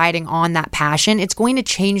deals are riding on that passion, it's going to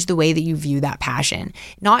change the way that you view that passion.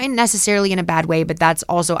 Not necessarily in a bad way, but that's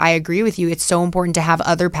also, I agree with you. It's so important to have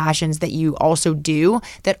other passions that you also do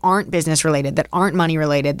that aren't business related, that aren't money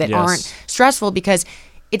related, that aren't stressful, because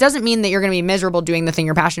it doesn't mean that you're going to be miserable doing the thing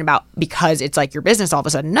you're passionate about because it's like your business all of a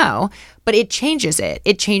sudden. No, but it changes it.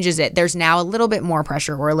 It changes it. There's now a little bit more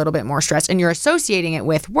pressure or a little bit more stress, and you're associating it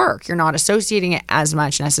with work. You're not associating it as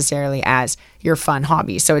much necessarily as your fun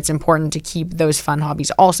hobbies. So it's important to keep those fun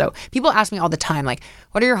hobbies also. People ask me all the time, like,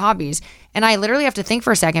 what are your hobbies? And I literally have to think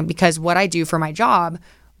for a second, because what I do for my job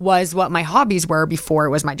was what my hobbies were before it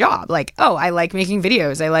was my job. Like, oh, I like making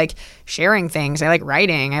videos. I like sharing things. I like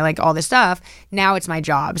writing. I like all this stuff. Now it's my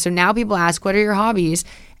job. So now people ask, what are your hobbies?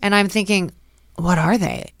 And I'm thinking, what are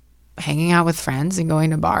they? Hanging out with friends and going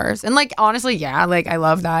to bars. And like, honestly, yeah, like I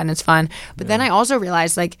love that and it's fun. But then I also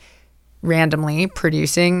realized, like, randomly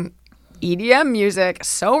producing EDM music,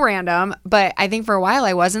 so random. But I think for a while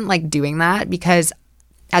I wasn't like doing that, because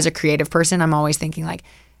as a creative person, I'm always thinking like,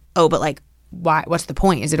 oh, but like, why? What's the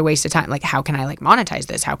point? Is it a waste of time? Like, how can I like monetize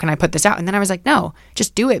this? How can I put this out? And then I was like, no,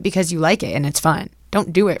 just do it because you like it and it's fun.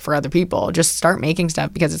 Don't do it for other people. Just start making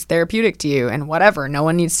stuff because it's therapeutic to you, and whatever. No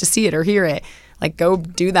one needs to see it or hear it. Like, go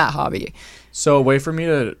do that hobby. So a way for me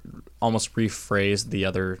to almost rephrase the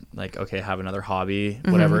other, like, okay, have another hobby,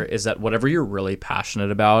 whatever, is that whatever you're really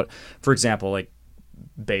passionate about, for example, like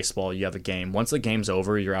baseball, you have a game. Once the game's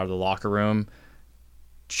over, you're out of the locker room,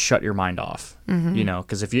 shut your mind off,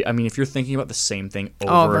 because if you're thinking about the same thing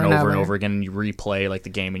over and over again, and you replay like the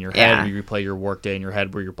game in your head, or you replay your work day in your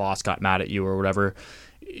head where your boss got mad at you or whatever,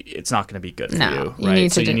 it's not going to be good for you,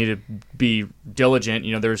 right? You need to be diligent.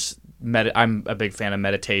 I'm a big fan of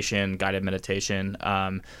meditation, guided meditation,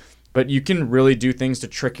 but you can really do things to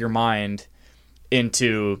trick your mind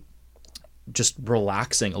into just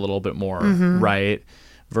relaxing a little bit more, right?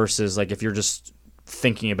 Versus like if you're just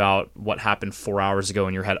thinking about what happened 4 hours ago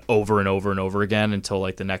in your head over and over and over again until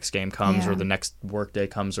like the next game comes or the next work day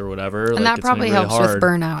comes or whatever. And like, that probably helps with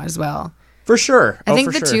burnout as well. For sure. I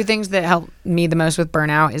think the two things that help me the most with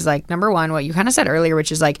burnout is like, number one, what you kind of said earlier,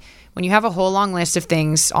 which is like when you have a whole long list of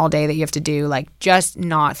things all day that you have to do, like just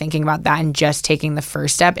not thinking about that and just taking the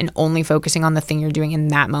first step and only focusing on the thing you're doing in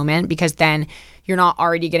that moment, because then you're not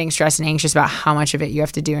already getting stressed and anxious about how much of it you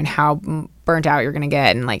have to do and how burnt out you're going to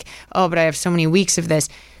get. And like, oh, but I have so many weeks of this.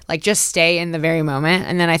 Like just stay in the very moment.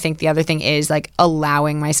 And then I think the other thing is like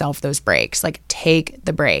allowing myself those breaks, like take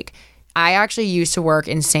the break. I actually used to work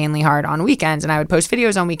insanely hard on weekends and I would post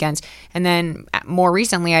videos on weekends. And then more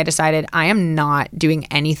recently, I decided I am not doing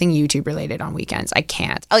anything YouTube related on weekends. I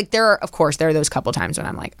can't. Like there are those couple times when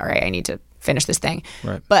I'm like, all right, I need to finish this thing.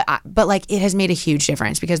 Right. But like it has made a huge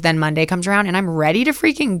difference because then Monday comes around and I'm ready to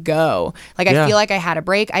freaking go. Like I feel like I had a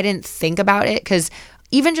break. I didn't think about it because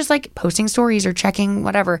even just like posting stories or checking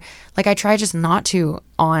whatever, like I try just not to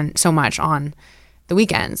on so much on the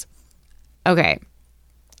weekends. Okay.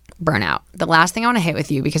 Burnout. The last thing I want to hit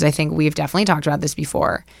with you, because I think we've definitely talked about this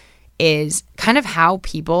before, is kind of how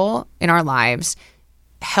people in our lives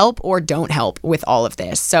help or don't help with all of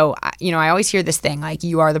this. So, you know, I always hear this thing like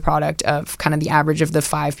you are the product of kind of the average of the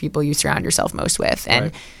 5 people you surround yourself most with.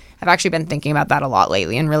 And I've actually been thinking about that a lot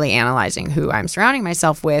lately and really analyzing who I'm surrounding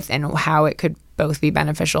myself with and how it could both be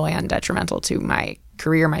beneficial and detrimental to my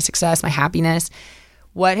career, my success, my happiness.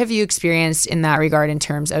 What have you experienced in that regard in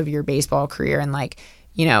terms of your baseball career and like,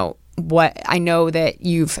 you know, what I know that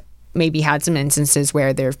you've maybe had some instances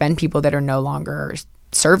where there have been people that are no longer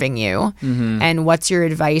serving you. Mm-hmm. And what's your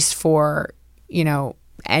advice for, you know,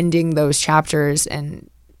 ending those chapters and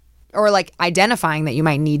or like identifying that you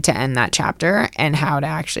might need to end that chapter and how to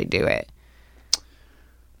actually do it?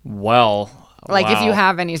 Well, like if you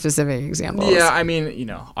have any specific examples. Yeah, I mean, you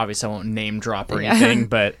know, obviously I won't name drop or anything,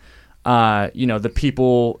 but you know, the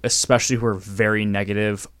people especially who are very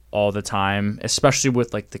negative all the time, especially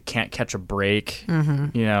with like the can't catch a break,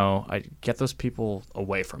 you know, I get those people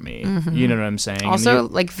away from me. You know what I'm saying? Also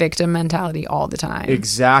like victim mentality all the time.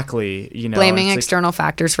 Exactly. You know, blaming external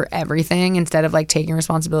factors for everything instead of like taking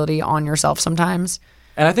responsibility on yourself sometimes.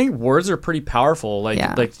 And I think words are pretty powerful, like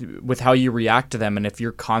with how you react to them. And if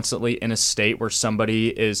you're constantly in a state where somebody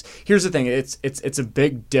is, here's the thing, it's a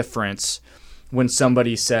big difference when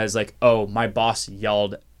somebody says like, oh, my boss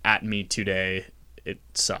yelled at me today, it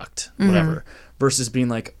sucked, whatever, versus being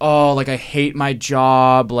like, oh, like I hate my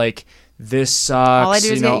job, like this sucks. All I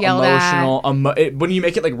do is get yelled emotional. When you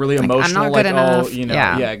make it like really emotional, I'm not good enough. Oh, you know,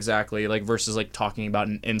 yeah, exactly. Like versus like talking about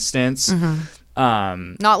an instance.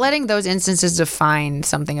 Not letting those instances define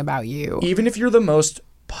something about you. Even if you're the most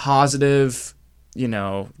positive, you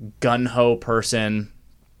know, gun-ho person,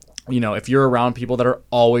 you know, if you're around people that are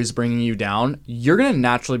always bringing you down, you're going to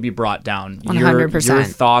naturally be brought down. 100%. Your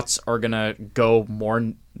thoughts are going to go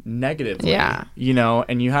more negatively. Yeah. You know,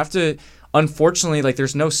 and you have to, unfortunately, like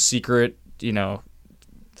there's no secret, you know,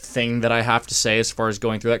 thing that I have to say as far as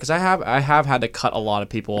going through that. Because I have had to cut a lot of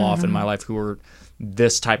people off in my life who were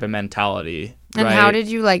this type of mentality. And right? how did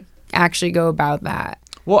you like actually go about that?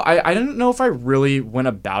 Well, I didn't know if I really went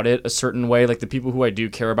about it a certain way. Like the people who I do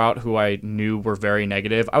care about, who I knew were very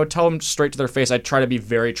negative, I would tell them straight to their face. I'd try to be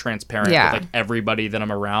very transparent with like everybody that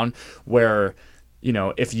I'm around, where, you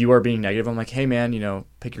know, if you are being negative, I'm like, hey man, you know,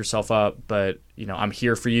 pick yourself up, but you know, I'm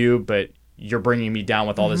here for you, but you're bringing me down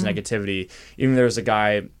with all this negativity. Even there's a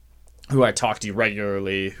guy who I talk to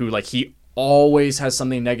regularly who like, he always has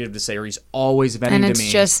something negative to say, or he's always venting to me. And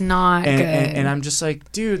it's just not good. And I'm just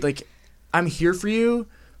like, dude, like, I'm here for you,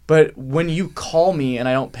 but when you call me and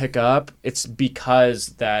I don't pick up, it's because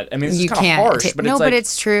that, I mean, it's kind of harsh, but it's like, but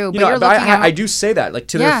it's true. But you're looking out. I do say that, like,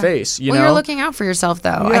 to their face, you know? You're looking out for yourself,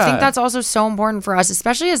 though. I think that's also so important for us,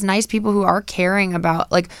 especially as nice people who are caring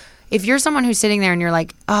about, like, if you're someone who's sitting there and you're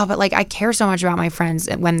like, oh, but like I care so much about my friends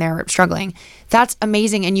when they're struggling, that's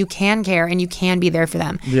amazing. And you can care and you can be there for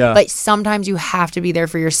them. Yeah. But sometimes you have to be there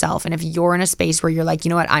for yourself. And if you're in a space where you're like, you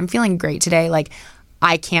know what, I'm feeling great today, like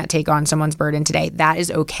I can't take on someone's burden today, that is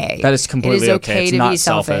okay. That is completely okay. It's to not be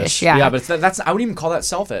selfish. Yeah, but that's I wouldn't even call that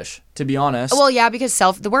selfish, to be honest. Well, yeah, because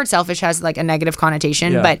the word selfish has like a negative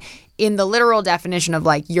connotation, but in the literal definition of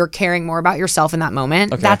like you're caring more about yourself in that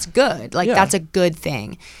moment, that's good. Like that's a good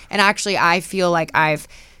thing. And actually, I feel like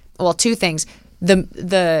two things.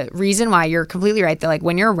 The reason why you're completely right that like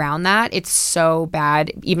when you're around that, it's so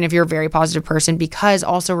bad, even if you're a very positive person, because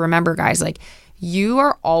also remember, guys, like you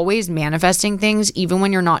are always manifesting things even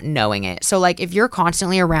when you're not knowing it. So like if you're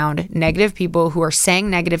constantly around negative people who are saying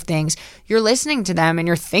negative things, you're listening to them and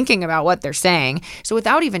you're thinking about what they're saying. So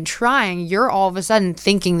without even trying, you're all of a sudden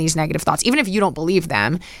thinking these negative thoughts. Even if you don't believe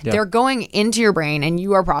them, they're going into your brain and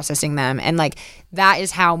you are processing them. And like that is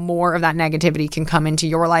how more of that negativity can come into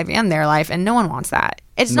your life and their life. And no one wants that.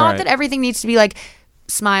 It's not that everything needs to be like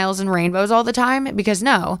smiles and rainbows all the time, because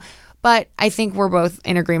no. But I think we're both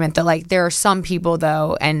in agreement that like there are some people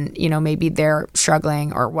though, and you know, maybe they're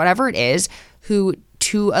struggling or whatever it is, who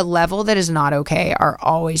to a level that is not okay are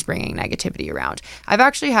always bringing negativity around. I've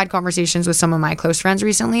actually had conversations with some of my close friends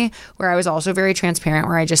recently where I was also very transparent,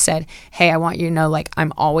 where I just said, hey, I want you to know like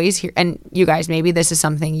I'm always here. And you guys, maybe this is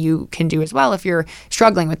something you can do as well if you're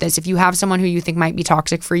struggling with this. If you have someone who you think might be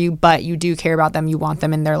toxic for you, but you do care about them, you want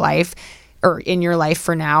them in their life, or in your life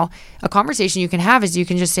for now, a conversation you can have is you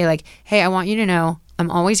can just say like, hey, I want you to know I'm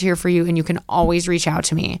always here for you and you can always reach out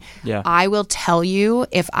to me. Yeah. I will tell you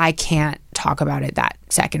if I can't talk about it that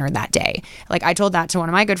second or that day. Like I told that to one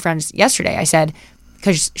of my good friends yesterday. I said,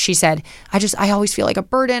 because she said, I always feel like a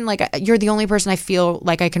burden. Like you're the only person I feel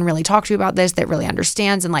like I can really talk to about this that really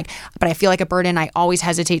understands. And like, but I feel like a burden. I always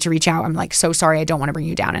hesitate to reach out. I'm like, so sorry. I don't want to bring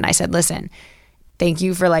you down. And I said, listen, thank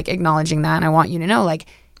you for like acknowledging that. And I want you to know, like,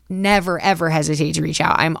 never, ever hesitate to reach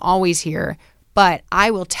out. I'm always here. But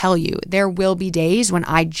I will tell you, there will be days when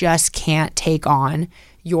I just can't take on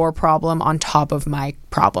your problem on top of my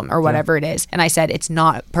problem or whatever it is. And I said, it's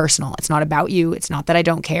not personal. It's not about you. It's not that I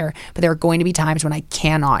don't care. But there are going to be times when I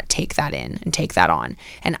cannot take that in and take that on.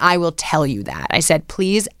 And I will tell you that. I said,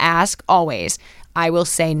 please ask always. I will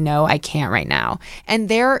say, no, I can't right now. And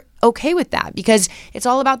they're okay with that because it's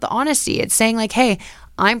all about the honesty. It's saying like, hey,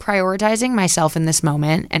 I'm prioritizing myself in this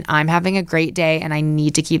moment and I'm having a great day and I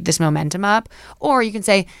need to keep this momentum up. Or you can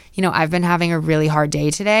say, you know, I've been having a really hard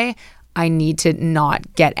day today. I need to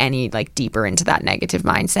not get any like deeper into that negative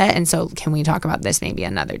mindset. And so can we talk about this maybe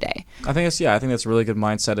another day? I think that's a really good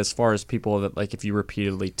mindset as far as people that like if you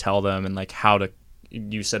repeatedly tell them and like how to,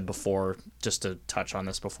 you said before, just to touch on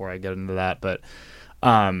this before I get into that, but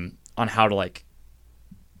on how to like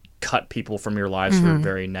cut people from your lives who are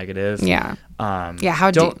very negative. Don't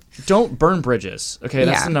burn bridges. Okay,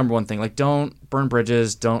 that's the number one thing. Like don't burn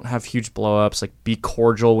bridges, don't have huge blow-ups, like be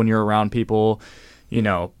cordial when you're around people, you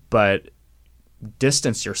know, but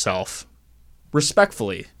distance yourself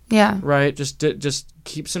respectfully. Yeah. Right? Just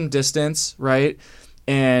keep some distance, right?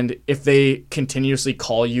 And if they continuously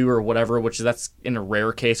call you or whatever, which that's in a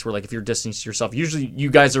rare case where like if you're distancing yourself, usually you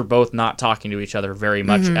guys are both not talking to each other very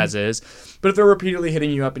much as is. But if they're repeatedly hitting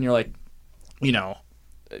you up and you're like, you know,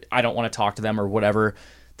 I don't want to talk to them or whatever,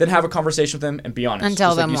 then have a conversation with them and be honest. And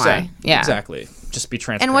tell them why. Said. Yeah. Exactly. Just be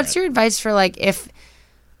transparent. And what's your advice for like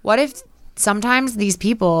what if sometimes these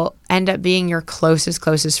people end up being your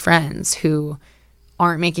closest friends who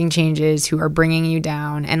aren't making changes, who are bringing you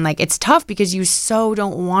down, and like it's tough because you so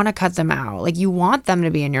don't want to cut them out. Like you want them to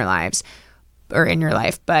be in your lives or in your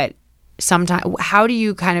life, but sometimes how do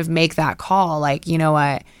you kind of make that call? Like, you know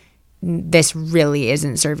what, this really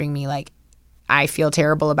isn't serving me. Like I feel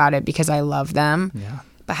terrible about it because I love them. Yeah.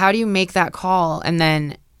 But how do you make that call? And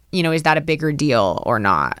then, you know, is that a bigger deal or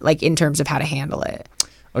not? Like in terms of how to handle it.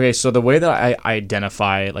 Okay, so the way that I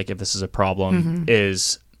identify like if this is a problem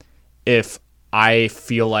is if I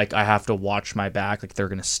feel like I have to watch my back, like they're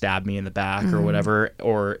going to stab me in the back or whatever,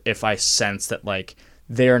 or if I sense that like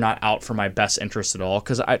they're not out for my best interest at all.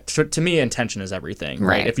 Because to me, intention is everything,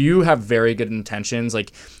 right? If you have very good intentions,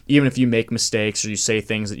 like even if you make mistakes or you say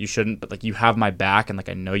things that you shouldn't, but like you have my back and like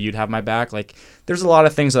I know you'd have my back, like there's a lot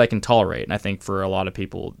of things that I can tolerate. And I think for a lot of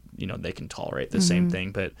people, you know, they can tolerate the same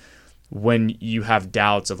thing. But when you have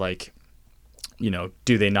doubts of like, you know,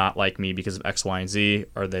 do they not like me because of X, Y, and Z?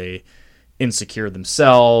 Are they insecure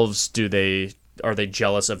themselves? Are they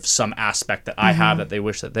jealous of some aspect that I have that they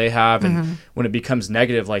wish that they have? And when it becomes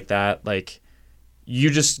negative like that, like you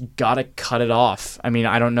just gotta cut it off. I mean,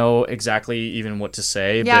 I don't know exactly even what to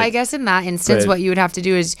say. Yeah, I guess in that instance, what you would have to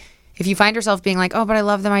do is if you find yourself being like, oh, but I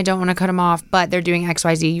love them, I don't want to cut them off, but they're doing X,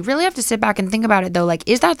 Y, Z, you really have to sit back and think about it though. Like,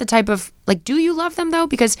 is that the type of, like, do you love them though?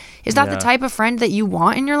 Because is that the type of friend that you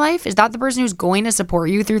want in your life? Is that the person who's going to support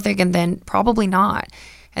you through thick and thin? Probably not.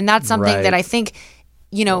 And that's something that I think,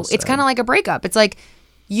 you know, it's kind of like a breakup. It's like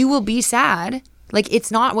you will be sad. Like it's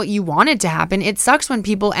not what you wanted to happen. It sucks when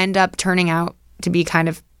people end up turning out to be kind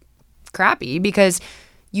of crappy because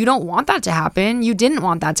you don't want that to happen. You didn't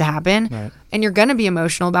want that to happen. Right. And you're going to be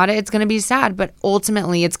emotional about it. It's going to be sad, but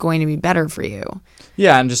ultimately it's going to be better for you.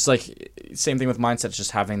 Yeah, and just like same thing with mindset,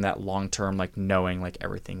 just having that long term, like knowing like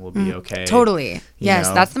everything will be okay. Totally. Yes,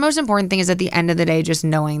 that's the most important thing, is at the end of the day, just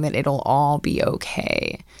knowing that it'll all be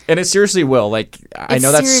okay. And it seriously will. Like, I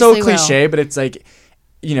know that's so cliche, but it's like,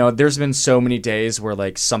 there's been so many days where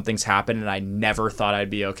like something's happened and I never thought I'd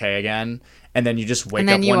be okay again. And then you just wake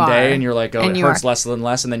up one day and you're like, oh, it hurts less and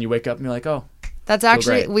less. And then you wake up and you're like, oh, that's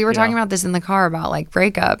actually, we were talking about this in the car about like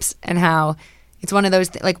breakups and how it's one of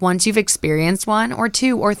those, like once you've experienced one or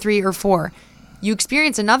two or three or four, you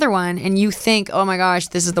experience another one and you think, oh my gosh,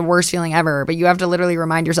 this is the worst feeling ever. But you have to literally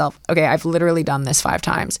remind yourself, okay, I've literally done this 5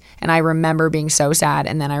 times. And I remember being so sad.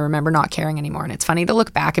 And then I remember not caring anymore. And it's funny to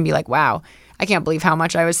look back and be like, wow, I can't believe how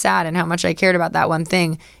much I was sad and how much I cared about that one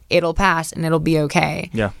thing. It'll pass and it'll be okay.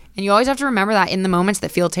 Yeah. And you always have to remember that in the moments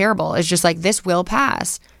that feel terrible. It's just like, this will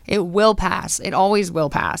pass. It will pass. It always will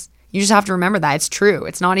pass. You just have to remember that. It's true.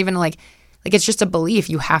 It's not even like it's just a belief.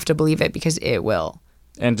 You have to believe it because it will.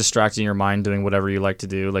 And distracting your mind, doing whatever you like to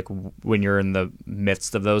do, like when you're in the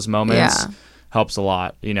midst of those moments, helps a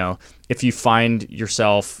lot. If you find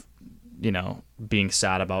yourself, being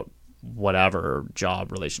sad about whatever,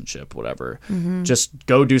 job, relationship, whatever, just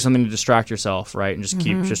go do something to distract yourself, right? And just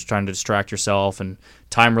keep just trying to distract yourself, and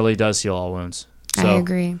time really does heal all wounds. So, I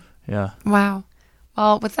agree. Yeah. Wow.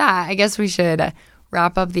 Well, with that, I guess we should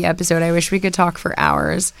wrap up the episode. I wish we could talk for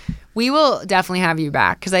hours. We will definitely have you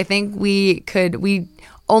back because I think we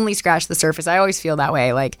only scratched the surface. I always feel that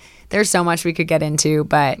way. Like there's so much we could get into,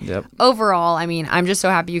 but overall, I mean, I'm just so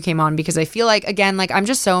happy you came on because I feel like, again, like I'm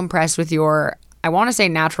just so impressed with your, I want to say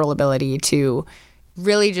natural ability to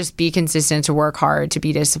really just be consistent, to work hard, to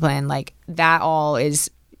be disciplined. Like that all is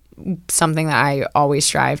something that I always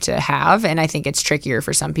strive to have. And I think it's trickier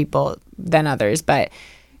for some people than others, but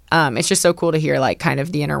it's just so cool to hear like kind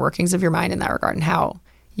of the inner workings of your mind in that regard and how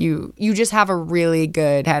you just have a really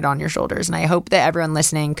good head on your shoulders. And I hope that everyone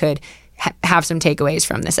listening could have some takeaways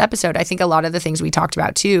from this episode. I think a lot of the things we talked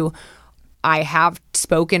about too, I have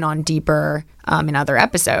spoken on deeper in other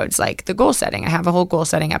episodes, like the goal setting. I have a whole goal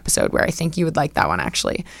setting episode where I think you would like that one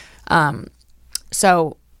actually.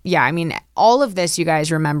 So yeah, I mean, all of this, you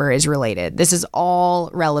guys remember, is related. This is all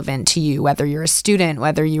relevant to you, whether you're a student,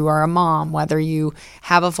 whether you are a mom, whether you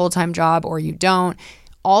have a full-time job or you don't.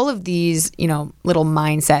 All of these, little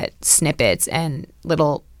mindset snippets and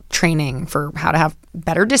little training for how to have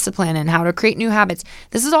better discipline and how to create new habits.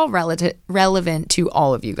 This is all relevant to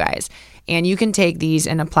all of you guys. And you can take these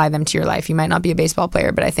and apply them to your life. You might not be a baseball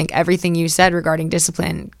player, but I think everything you said regarding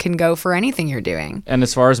discipline can go for anything you're doing. And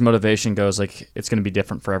as far as motivation goes, like it's going to be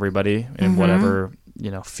different for everybody in whatever,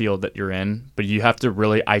 field that you're in. But you have to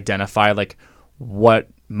really identify like what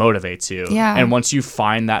motivates you. Yeah. And once you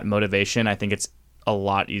find that motivation, I think it's a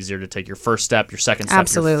lot easier to take your first step, your second step,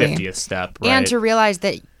 Absolutely. Your 50th step. Right? And to realize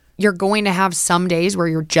that you're going to have some days where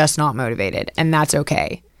you're just not motivated, and that's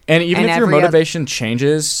okay. And even if your motivation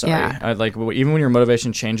changes, even when your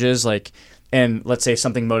motivation changes, like, and let's say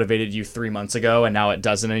something motivated you 3 months ago and now it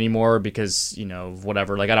doesn't anymore because,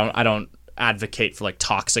 whatever, like I don't advocate for like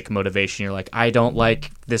toxic motivation. You're like, I don't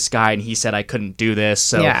like this guy and he said I couldn't do this,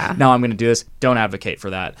 so now I'm going to do this. Don't advocate for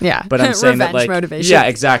that. Yeah. But I'm saying that like, motivation. Yeah,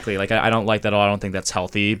 exactly. Like I don't like that at all. I don't think that's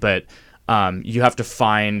healthy, but you have to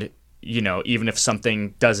find, even if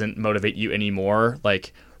something doesn't motivate you anymore,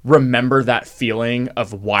 like remember that feeling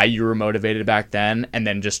of why you were motivated back then, and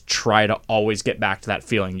then just try to always get back to that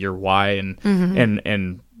feeling, your why,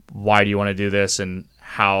 and why do you want to do this, and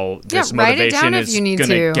how this motivation is going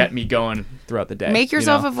to get me going throughout the day. Make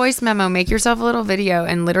yourself a voice memo, make yourself a little video,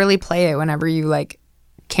 and literally play it whenever you like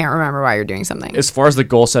can't remember why you're doing something. As far as the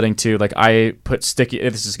goal setting too, like I put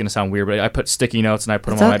this is going to sound weird, but I put sticky notes and I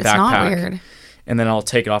put them on my backpack. It's not weird. And then I'll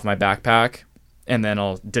take it off my backpack, and then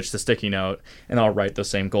I'll ditch the sticky note, and I'll write those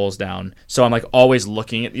same goals down. So I'm like always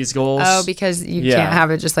looking at these goals. Oh, because you can't have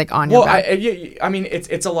it just like on your back. I mean,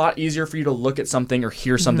 it's a lot easier for you to look at something or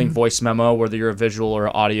hear something voice memo, whether you're a visual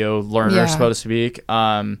or audio learner, so to speak,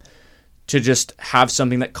 to just have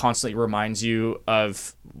something that constantly reminds you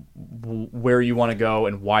of where you want to go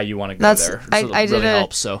and why you want to go there. So I really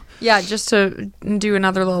helps. So yeah, just to do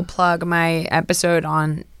another little plug, my episode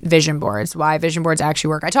on vision boards, why vision boards actually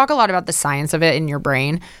work. I talk a lot about the science of it in your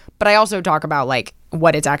brain, but I also talk about like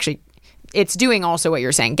what it's doing, also what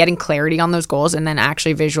you're saying, getting clarity on those goals and then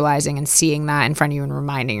actually visualizing and seeing that in front of you and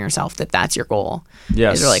reminding yourself that that's your goal.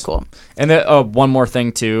 Yes. Is really cool. And then one more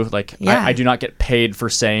thing too, like I do not get paid for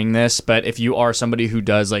saying this, but if you are somebody who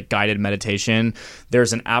does like guided meditation,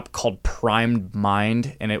 there's an app called Primed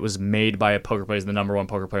Mind, and it was made by a poker player. He's the number one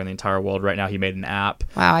poker player in the entire world right now. He made an app.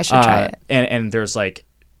 Wow, I should try it. And there's like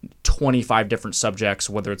 25 different subjects,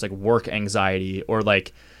 whether it's like work anxiety or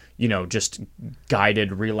like just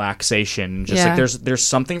guided relaxation. Just like there's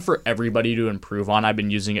something for everybody to improve on. I've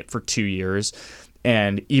been using it for 2 years.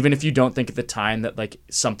 And even if you don't think at the time that like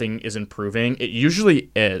something is improving, it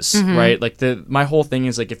usually is, right? Like my whole thing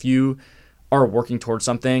is like if you are working towards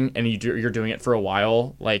something and you're doing it for a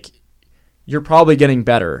while, like you're probably getting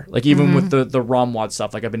better. Like even with the ROMWAD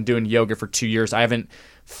stuff, like I've been doing yoga for 2 years. I haven't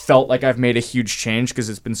felt like I've made a huge change because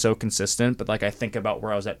it's been so consistent. But like I think about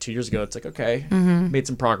where I was at 2 years ago, it's like, okay, made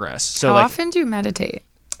some progress. So how like, often do you meditate?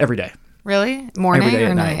 Every day. Really? Morning every day or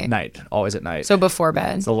at night? Night. Always at night. So before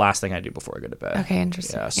bed? It's the last thing I do before I go to bed. Okay,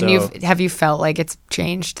 interesting. Yeah, so, and have you felt like it's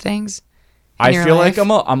changed things? I feel like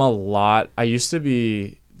I'm a lot. I used to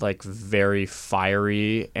be like very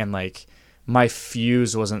fiery and like my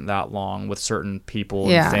fuse wasn't that long with certain people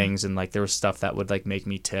and things, and like there was stuff that would like make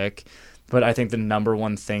me tick. But I think the number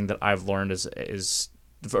one thing that I've learned is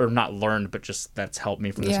or not learned, but just that's helped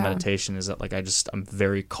me from this meditation is that like I'm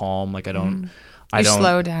very calm. Like I don't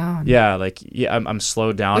slow down. Yeah, like I'm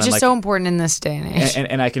slowed down, which is like, so important in this day and age.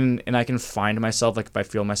 And I can find myself like if I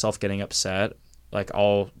feel myself getting upset, like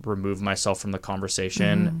I'll remove myself from the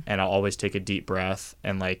conversation and I'll always take a deep breath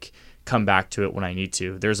and like come back to it when I need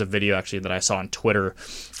to. There's a video actually that I saw on Twitter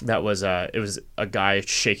that was it was a guy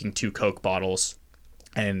shaking 2 Coke bottles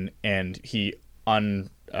and he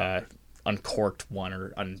uncorked one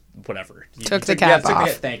or whatever. Took the cap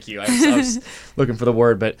off. Thank you. I was looking for the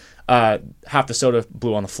word, but half the soda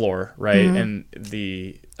blew on the floor, right? And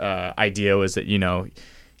the idea was that,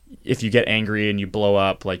 if you get angry and you blow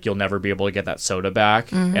up, like you'll never be able to get that soda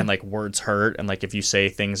back. And like words hurt. And like if you say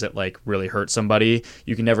things that like really hurt somebody,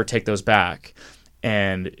 you can never take those back.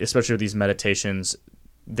 And especially with these meditations,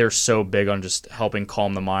 they're so big on just helping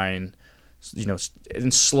calm the mind,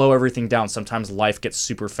 and slow everything down. Sometimes life gets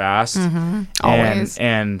super fast. Always.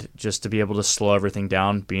 And just to be able to slow everything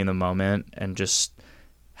down, be in the moment, and just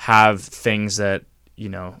have things that,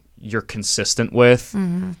 you're consistent with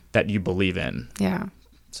that you believe in. Yeah.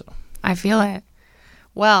 So I feel it.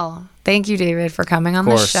 Well, thank you, David, for coming on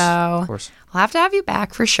the show. Of course. I'll have to have you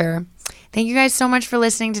back for sure. Thank you guys so much for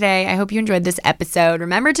listening today. I hope you enjoyed this episode.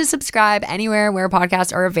 Remember to subscribe anywhere where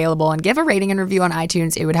podcasts are available and give a rating and review on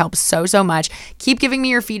iTunes. It would help so much. Keep giving me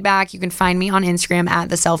your feedback. You can find me on Instagram at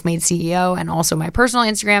The Self-Made CEO and also my personal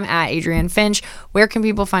Instagram at Adrienne Finch. Where can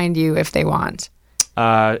people find you if they want?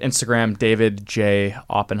 Instagram, David J.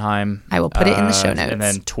 Oppenheim. I will put it in the show notes. And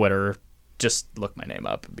then Twitter. Just look my name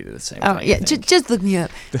up. It'd be the same thing. Oh, yeah. Just look me up.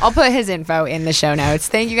 I'll put his info in the show notes.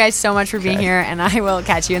 Thank you guys so much for being here, and I will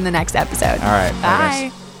catch you in the next episode. All right.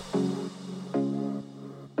 Bye.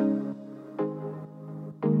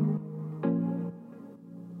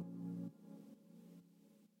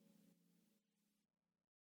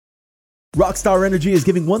 Rockstar Energy is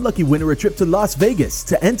giving one lucky winner a trip to Las Vegas.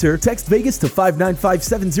 To enter, text Vegas to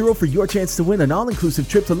 59570 for your chance to win an all-inclusive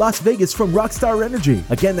trip to Las Vegas from Rockstar Energy.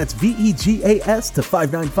 Again, that's VEGAS to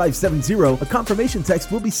 59570. A confirmation text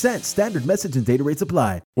will be sent. Standard message and data rates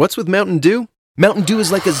apply. What's with Mountain Dew? Mountain Dew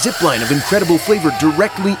is like a zipline of incredible flavor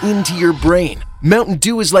directly into your brain. Mountain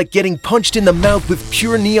Dew is like getting punched in the mouth with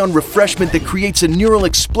pure neon refreshment that creates a neural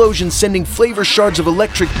explosion, sending flavor shards of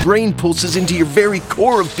electric brain pulses into your very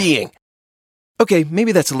core of being. Okay,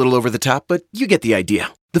 maybe that's a little over the top, but you get the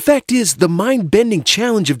idea. The fact is, the mind-bending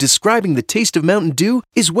challenge of describing the taste of Mountain Dew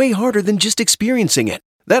is way harder than just experiencing it.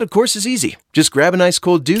 That, of course, is easy. Just grab an ice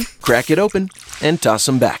cold Dew, crack it open, and toss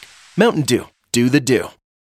them back. Mountain Dew. Do the Dew.